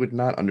wouldn't. She would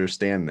not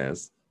understand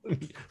this.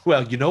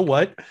 Well, you know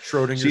what?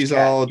 Schrodinger's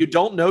cat. All you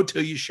don't know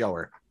till you show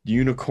her.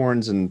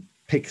 Unicorns and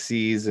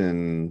pixies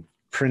and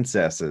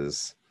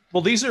princesses.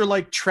 Well, these are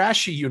like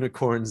trashy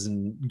unicorns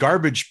and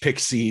garbage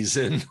pixies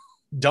and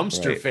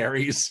dumpster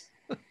fairies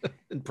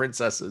and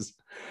princesses.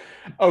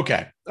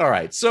 Okay. All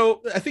right.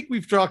 So I think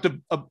we've talked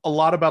a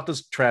lot about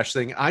this trash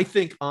thing. I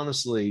think,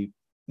 honestly,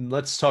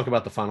 let's talk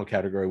about the final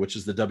category, which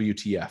is the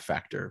WTF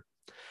factor.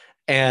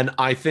 And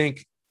I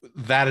think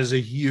that is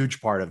a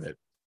huge part of it.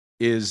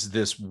 Is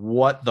this,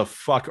 what the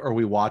fuck are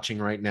we watching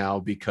right now?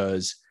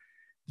 Because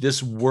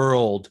this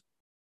world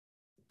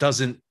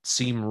doesn't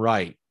seem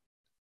right.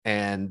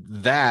 And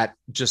that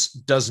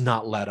just does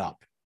not let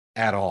up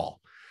at all.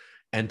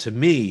 And to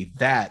me,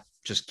 that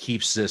just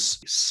keeps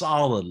this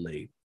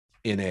solidly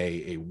in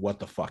a what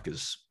the fuck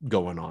is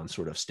going on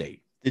sort of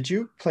state. Did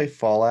you play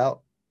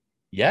Fallout?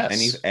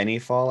 Yes. Any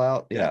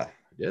Fallout? Yeah. I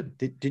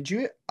did. Did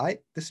you?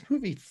 This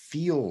movie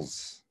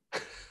feels...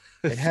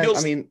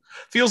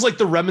 feels like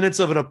the remnants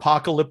of an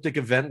apocalyptic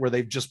event where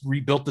they've just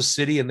rebuilt the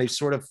city and they've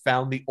sort of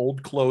found the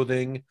old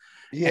clothing.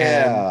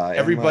 Yeah, and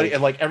everybody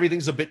and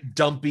everything's a bit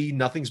dumpy.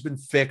 Nothing's been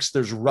fixed.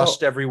 There's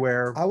rust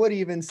everywhere. I would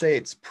even say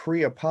it's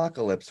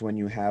pre-apocalypse when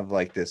you have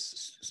like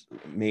this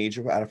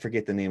major. I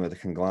forget the name of the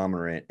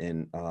conglomerate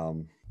in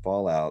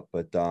Fallout,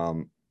 but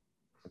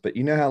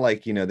you know how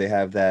they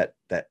have that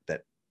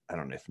I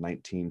don't know if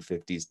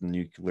 1950s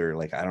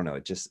nuclear, I don't know.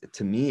 It just,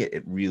 to me,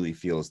 it really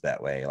feels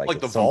that way.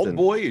 Like the Vault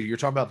Boy. You're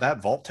talking about that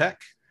Vault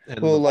Tech.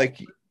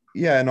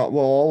 Yeah, and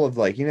all of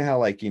you know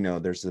how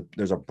there's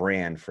a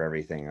brand for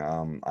everything.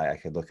 I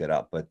could look it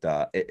up, but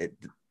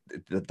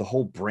the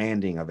whole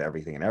branding of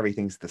everything, and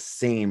everything's the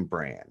same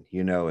brand.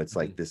 It's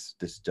like this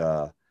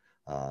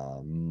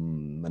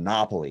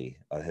monopoly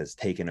has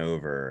taken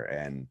over,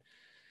 and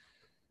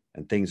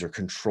things are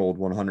controlled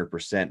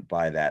 100%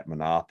 by that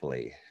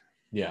monopoly.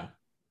 Yeah,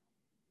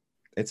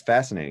 it's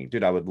fascinating,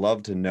 dude. I would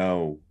love to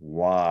know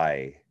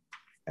why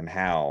and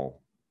how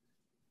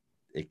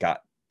it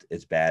got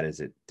as bad as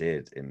it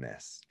did in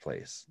this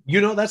place.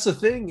 That's the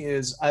thing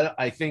is,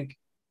 I think,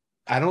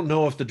 I don't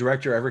know if the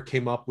director ever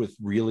came up with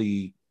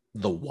really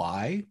the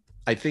why.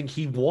 I think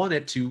he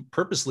wanted to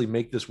purposely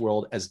make this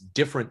world as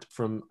different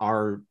from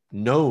our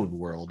known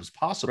world as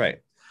possible. Right.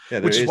 Yeah,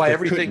 which is why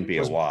everything couldn't be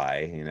a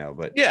why,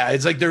 but yeah,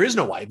 it's like there is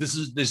no why. This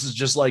is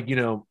just like,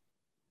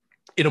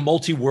 in a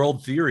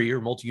multi-world theory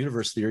or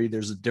multi-universe theory,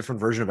 there's a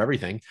different version of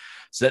everything.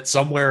 So that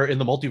somewhere in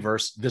the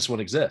multiverse, this one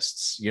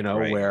exists, you know,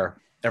 Right. where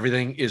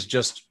everything is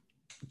just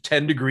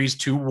 10 degrees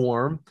too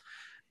warm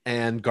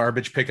and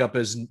garbage pickup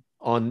is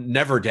on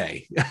Never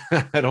Day.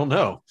 I don't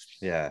know.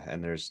 Yeah,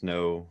 and there's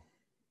no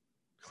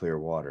clear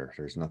water.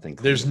 There's nothing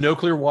clear. There's no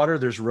clear water.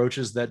 There's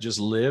roaches that just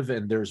live,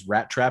 and there's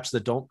rat traps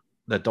that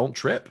don't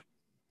trip.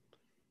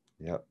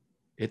 Yep.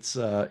 It's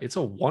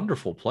a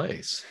wonderful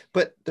place.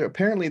 But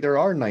apparently there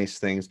are nice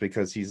things,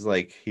 because he's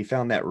like, he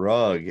found that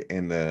rug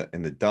in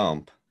the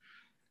dump.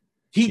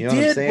 He You know what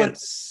I'm did, saying? but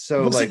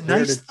So was like, it where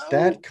nice, did though?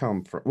 that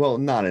come from? Well,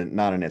 not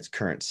in its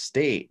current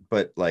state,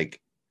 but like,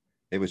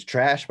 it was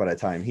trash by the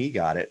time he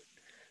got it.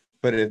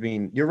 But I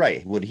mean, you're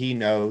right. Would he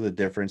know the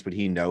difference? Would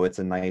he know it's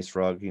a nice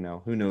rug? You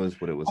know, who knows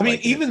what it was I mean,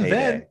 like in its even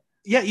then, heyday.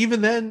 yeah,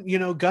 even then, you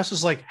know, Gus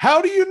is like,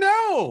 "How do you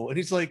know?" And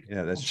he's like,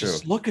 Yeah, that's "Well, true.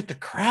 just look at the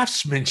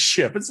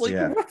craftsmanship." It's like,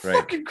 Yeah, what right.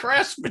 fucking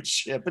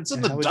craftsmanship? It's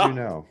in How the would dump.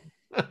 you know?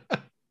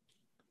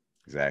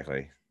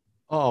 Exactly.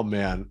 Oh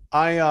man,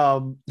 I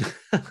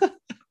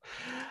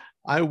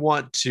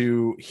want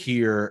to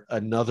hear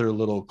another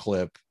little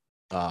clip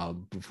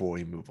before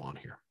we move on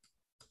here.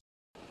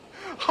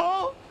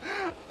 Oh,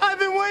 I've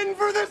been waiting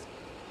for this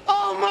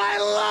all my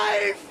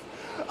life!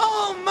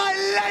 All my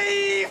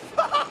life!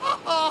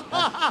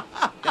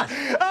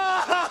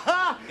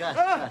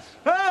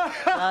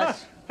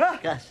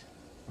 Gus,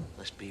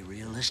 let's be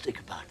realistic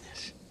about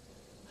this.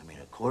 I mean,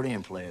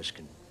 accordion players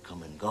can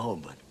come and go,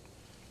 but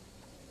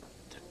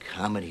the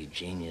comedy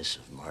genius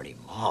of Marty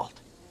Malt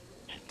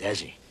and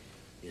Desi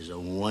is a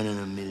 1 in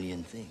a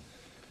million thing.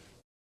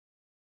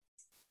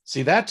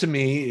 See, that to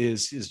me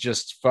is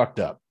just fucked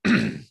up.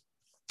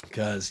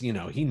 Because, you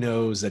know, he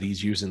knows that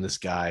he's using this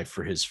guy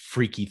for his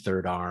freaky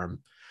third arm.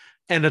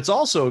 And it's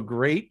also a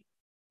great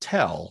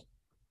tell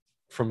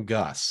from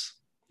Gus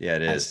Yeah,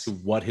 it as is. to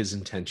what his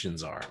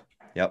intentions are.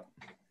 Yep.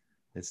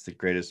 It's the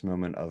greatest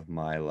moment of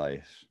my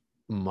life.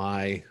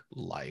 My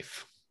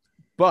life.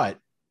 But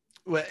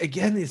well,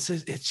 again, it's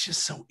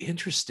just so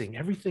interesting.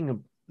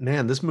 Everything,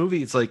 man, this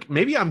movie, it's like,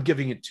 maybe I'm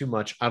giving it too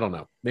much. I don't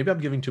know. Maybe I'm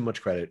giving too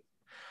much credit.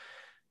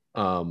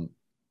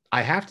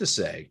 I have to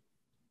say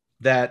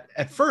that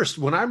at first,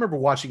 when I remember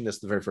watching this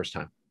the very first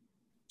time,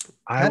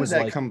 How did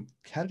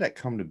that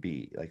come to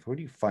be? Like, where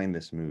do you find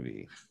this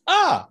movie?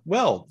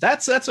 Well,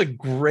 that's a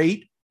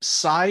great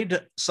side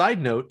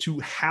note to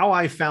how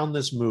I found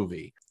this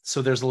movie.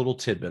 So there's a little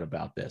tidbit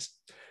about this.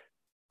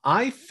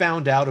 I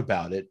found out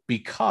about it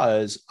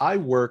because I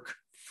work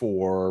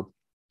for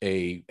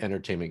a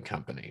entertainment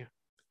company,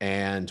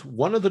 and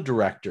one of the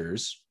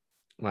directors,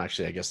 well,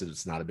 actually, I guess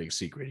it's not a big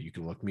secret. You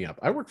can look me up.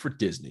 I work for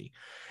Disney,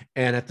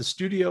 and at the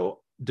studio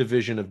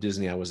division of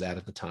Disney I was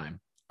at the time,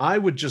 I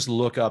would just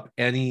look up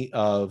any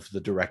of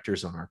the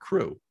directors on our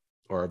crew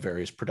or our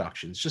various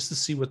productions just to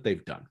see what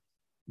they've done.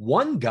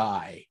 One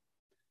guy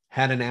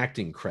had an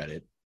acting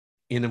credit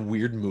in a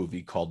weird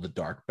movie called The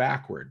Dark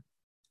Backward.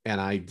 And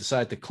I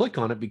decided to click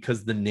on it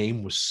because the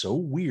name was so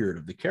weird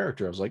of the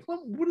character. I was like,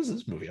 well, what is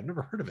this movie? I've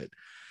never heard of it.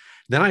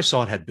 Then I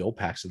saw it had Bill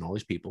Paxton, all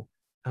these people.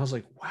 I was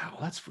like, wow,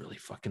 that's really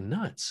fucking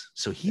nuts.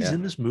 So he's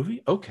in this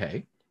movie?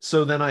 Okay.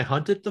 So then I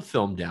hunted the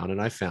film down and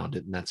I found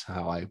it. And that's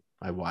how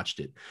I watched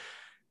it.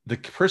 The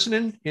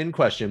person in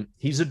question,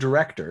 he's a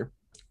director.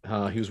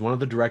 He was one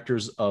of the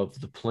directors of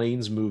the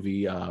Planes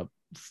movie,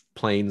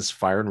 Planes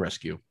Fire and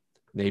Rescue.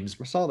 I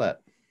saw that.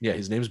 Yeah,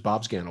 his name's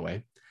Bob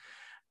Scanaway.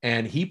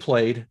 And he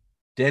played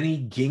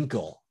Denny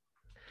Ginkle,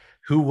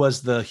 who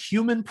was the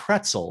human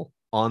pretzel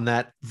on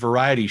that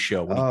variety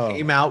show when he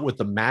came out with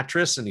the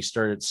mattress and he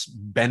started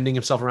bending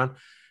himself around.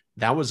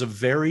 That was a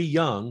very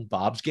young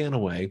Bob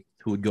Scanaway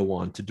who would go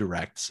on to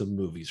direct some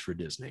movies for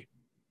Disney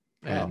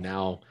and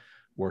now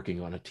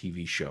working on a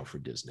TV show for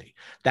Disney.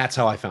 That's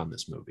how I found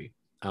this movie.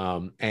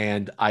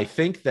 And I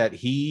think that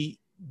he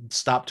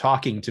stopped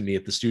talking to me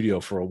at the studio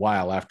for a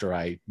while after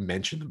I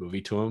mentioned the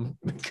movie to him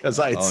because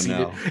I had seen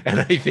it, and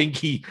I think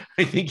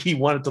he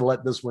wanted to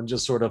let this one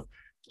just sort of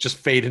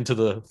fade into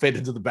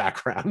the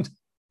background.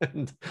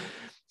 And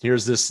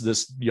here's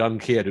this young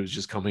kid who's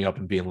just coming up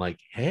and being like,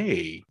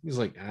 "Hey," he's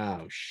like,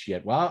 "Oh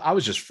shit." Well, I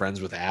was just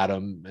friends with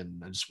Adam,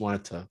 and I just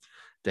wanted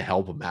to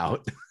help him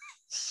out.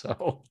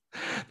 So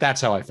that's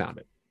how I found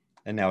it.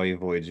 And now he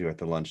avoids you at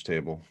the lunch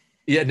table.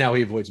 Yeah, now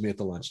he avoids me at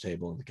the lunch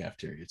table in the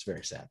cafeteria. It's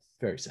very sad.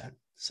 Very sad.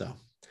 So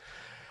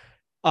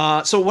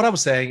what I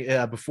was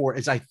saying before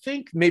is I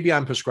think maybe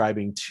I'm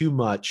prescribing too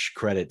much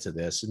credit to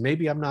this, and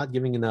maybe I'm not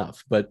giving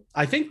enough. But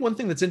I think one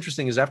thing that's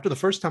interesting is after the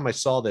first time I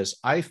saw this,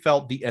 I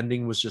felt the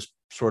ending was just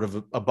sort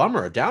of a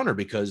bummer, a downer,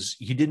 because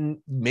he didn't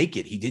make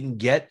it. He didn't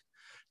get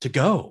to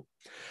go.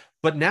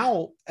 But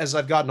now, as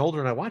I've gotten older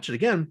and I watch it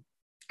again,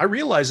 I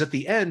realize at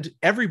the end,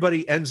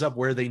 everybody ends up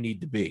where they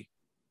need to be.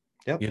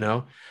 Yep. You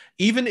know,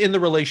 even in the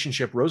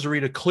relationship,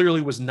 Rosarita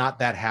clearly was not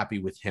that happy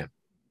with him.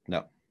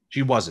 No,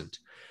 she wasn't.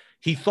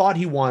 He thought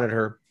he wanted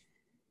her.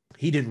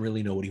 He didn't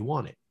really know what he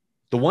wanted.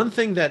 The one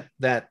thing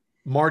that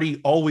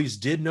Marty always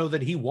did know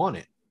that he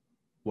wanted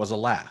was a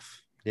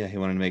laugh. Yeah, he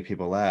wanted to make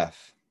people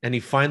laugh. And he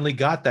finally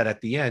got that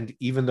at the end,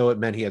 even though it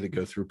meant he had to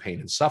go through pain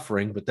and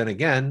suffering. But then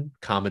again,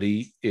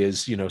 comedy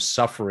is,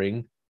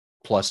 suffering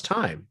plus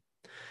time.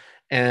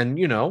 And,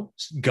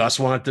 Gus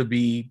wanted to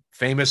be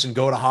famous and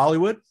go to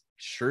Hollywood.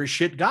 Sure as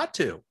shit got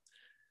to.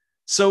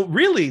 So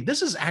really,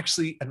 this is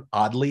actually an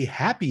oddly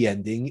happy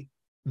ending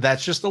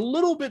that's just a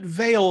little bit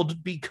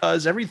veiled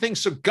because everything's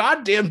so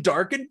goddamn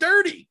dark and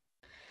dirty.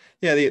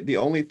 Yeah, the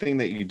only thing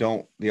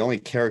that the only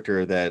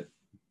character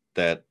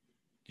that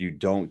you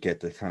don't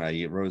get to kind of,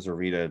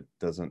 Rosarita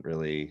doesn't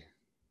really,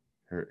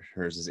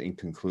 hers is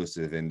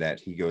inconclusive in that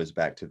he goes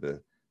back to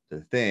the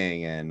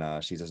thing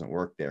and she doesn't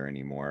work there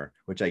anymore,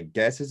 which I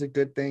guess is a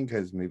good thing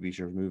because maybe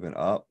she's moving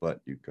up,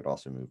 but you could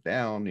also move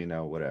down,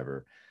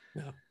 whatever.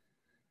 Yeah.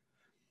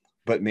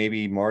 But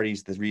maybe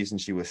Marty's the reason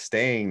she was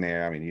staying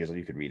there. I mean,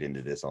 you could read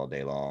into this all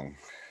day long.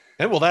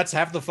 And well, that's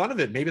half the fun of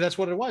it. Maybe that's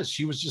what it was.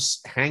 She was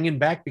just hanging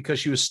back because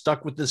she was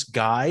stuck with this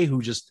guy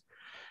who just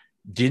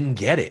didn't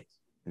get it.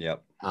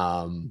 Yep.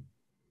 And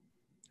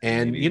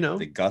maybe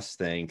the Gus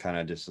thing kind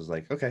of just was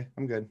like, okay,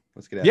 I'm good.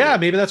 Let's get out. Yeah,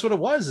 maybe that's what it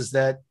was. Is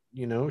that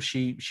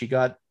she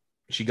got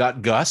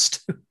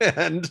Gust,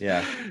 and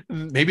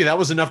maybe that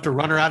was enough to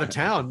run her out of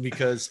town.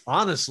 Because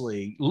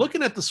honestly,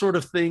 looking at the sort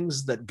of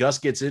things that Gus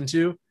gets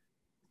into,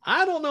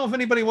 I don't know if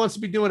anybody wants to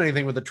be doing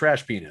anything with a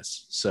trash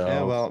penis. So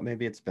yeah, well,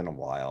 maybe it's been a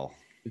while.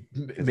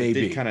 Maybe it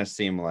did kind of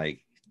seem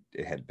like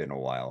it had been a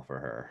while for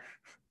her.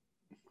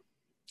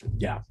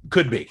 Yeah,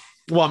 could be.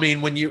 Well, I mean,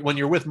 when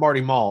you're with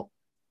Marty Malt,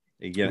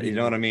 you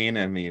know what I mean?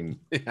 I mean,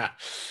 yeah.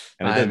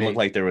 And it didn't look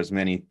like there was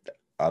many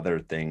other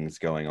things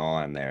going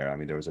on there. I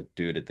mean, there was a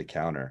dude at the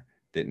counter,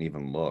 didn't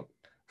even look.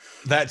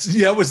 That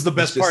was the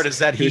best part, is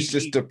that he's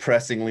just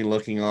depressingly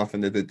looking off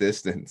into the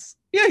distance.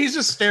 Yeah, he's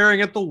just staring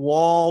at the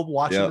wall,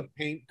 watching the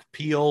paint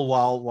peel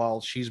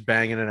while she's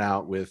banging it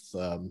out with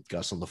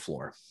Gus on the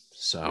floor.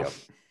 So,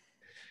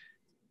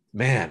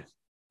 man.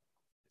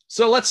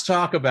 So let's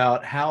talk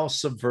about how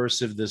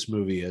subversive this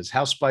movie is.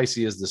 How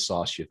spicy is the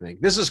sauce, you think?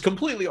 This is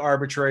completely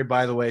arbitrary,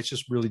 by the way. It's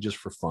just really just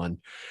for fun.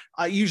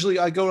 I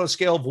go on a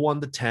scale of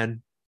 1 to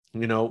 10.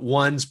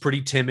 1's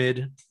pretty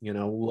timid.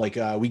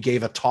 We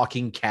gave A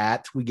Talking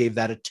Cat. We gave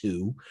that a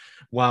 2.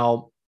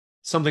 While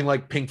something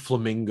like Pink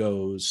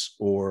Flamingos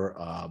or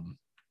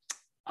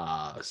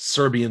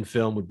Serbian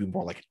Film would be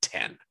more like a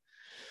 10.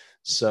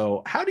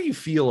 So how do you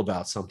feel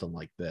about something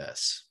like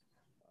this?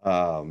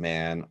 Oh,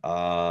 man.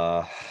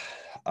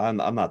 I'm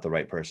not the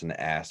right person to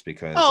ask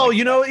because I don't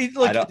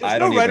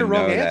no right or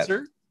wrong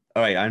answer.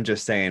 All right, I'm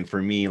just saying for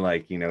me,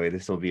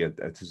 this will be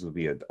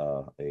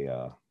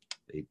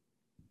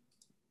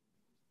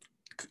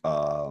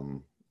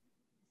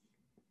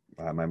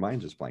my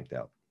mind just blanked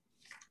out.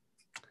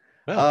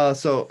 Well,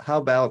 so how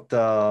about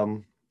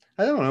I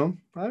don't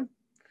know,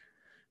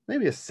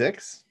 maybe a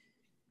 6.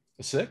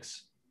 A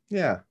 6?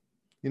 Yeah,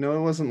 it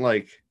wasn't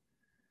like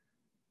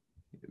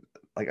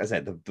I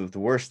said, the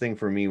worst thing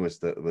for me was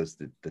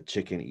the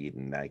chicken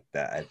eating like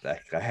that.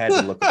 I had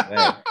to look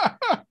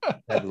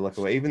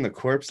away. Even the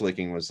corpse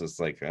licking was just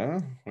like,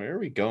 where are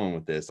we going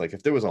with this? Like,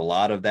 if there was a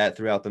lot of that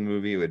throughout the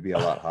movie, it would be a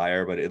lot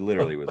higher. But it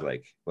literally was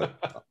like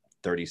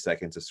 30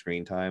 seconds of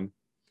screen time.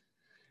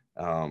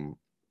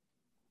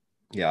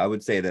 Yeah, I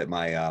would say that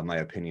my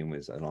opinion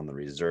was on the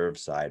reserve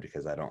side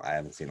because I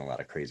haven't seen a lot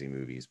of crazy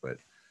movies. But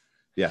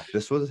yeah,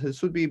 this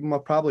would be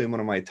probably one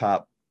of my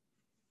top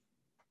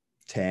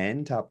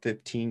 10, top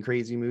 15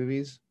 crazy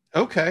movies.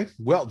 Okay,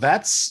 well,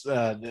 that's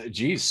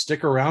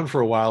stick around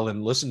for a while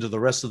and listen to the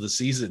rest of the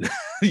season.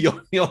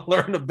 you'll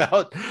learn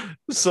about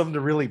some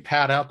to really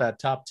pad out that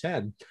top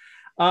 10.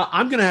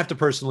 I'm gonna have to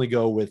personally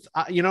go with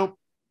I'm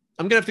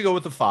gonna have to go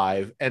with the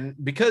 5, and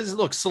because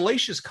look,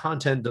 salacious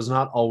content does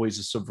not always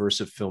a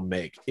subversive film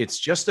make. It's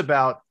just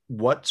about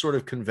what sort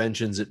of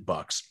conventions it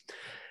bucks,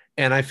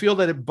 and I feel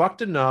that it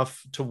bucked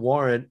enough to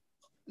warrant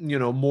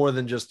more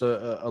than just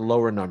a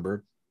lower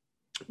number.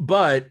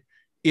 But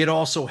it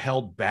also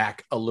held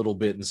back a little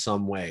bit in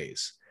some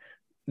ways.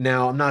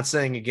 Now, I'm not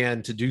saying,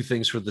 again, to do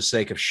things for the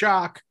sake of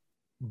shock,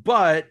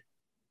 but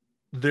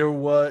there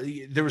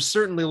was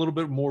certainly a little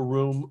bit more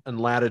room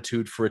and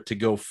latitude for it to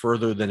go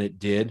further than it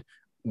did.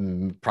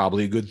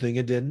 Probably a good thing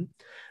it didn't.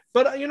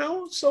 But,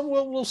 so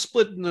we'll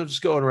split and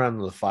just going around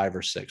to the 5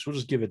 or 6. We'll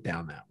just give it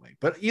down that way.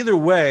 But either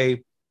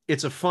way,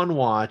 it's a fun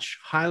watch.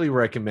 Highly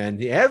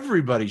recommend.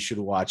 Everybody should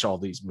watch all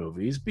these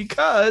movies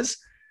because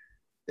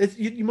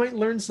you might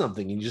learn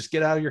something and you just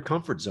get out of your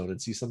comfort zone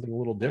and see something a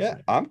little different.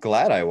 Yeah, I'm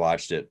glad I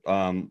watched it.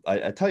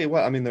 I tell you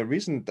what, I mean, the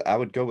reason I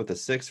would go with a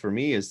 6 for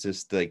me is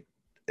just like,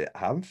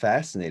 I'm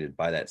fascinated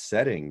by that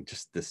setting,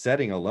 just the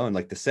setting alone,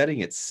 like the setting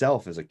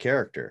itself is a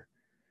character,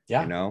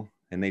 and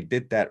they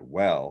did that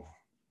well,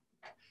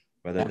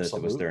 whether this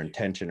was their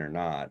intention or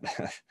not.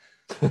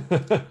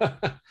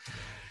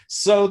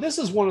 So this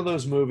is one of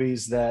those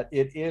movies that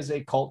it is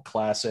a cult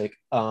classic.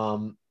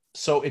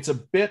 So it's a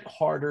bit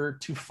harder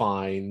to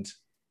find.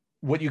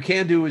 What you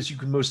can do is you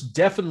can most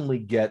definitely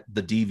get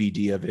the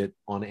DVD of it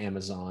on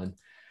Amazon.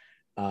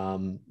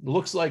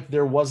 Looks like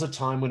there was a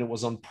time when it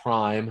was on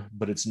Prime,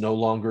 but it's no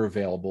longer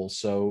available.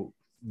 So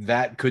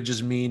that could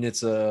just mean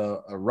it's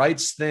a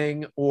rights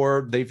thing,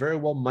 or they very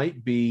well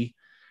might be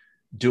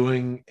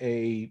doing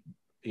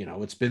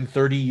it's been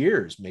 30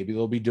 years. Maybe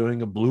they'll be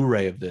doing a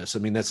Blu-ray of this. I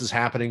mean, this is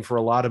happening for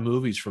a lot of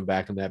movies from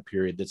back in that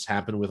period. That's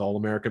happened with All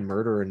American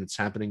Murder, and it's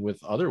happening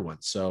with other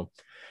ones. So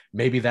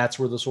maybe that's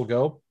where this will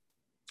go.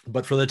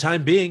 But for the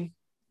time being,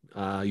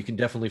 you can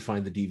definitely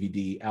find the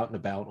DVD out and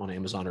about on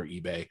Amazon or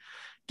eBay.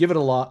 Give it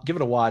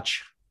a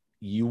watch.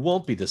 You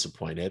won't be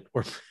disappointed,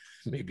 or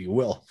maybe you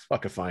will.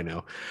 Fuck if I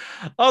know.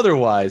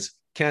 Otherwise,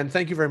 Ken,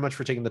 thank you very much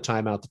for taking the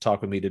time out to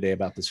talk with me today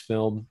about this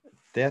film.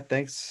 Yeah,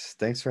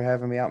 thanks for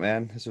having me out,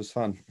 man. This was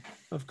fun.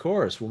 Of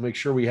course. We'll make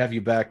sure we have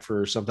you back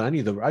for something.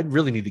 I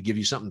really need to give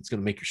you something that's going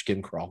to make your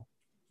skin crawl.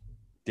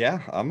 Yeah,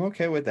 I'm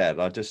okay with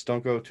that. Just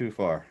don't go too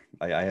far.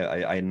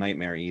 I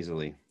nightmare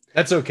easily.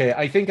 That's okay.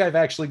 I think I've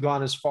actually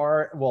gone as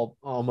far, well,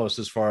 almost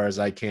as far as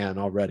I can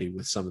already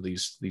with some of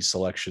these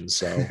selections.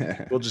 So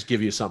we'll just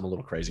give you something a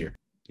little crazier.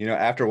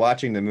 After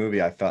watching the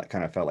movie, I felt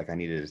like I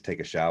needed to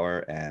take a shower,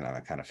 and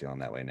I'm kind of feeling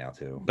that way now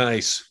too.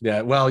 Nice. Yeah.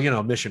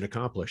 Well, mission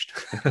accomplished.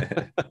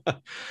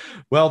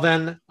 Well,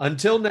 then,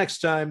 until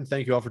next time,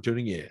 thank you all for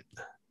tuning in.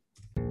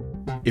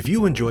 If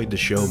you enjoyed the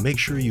show, make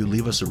sure you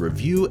leave us a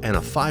review and a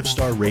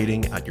 5-star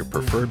rating at your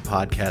preferred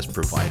podcast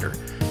provider.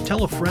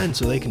 Tell a friend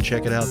so they can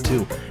check it out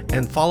too.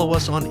 And follow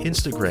us on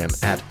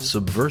Instagram at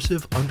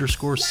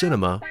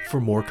subversive_cinema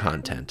for more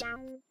content.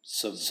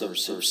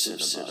 Subversive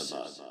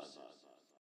Cinema.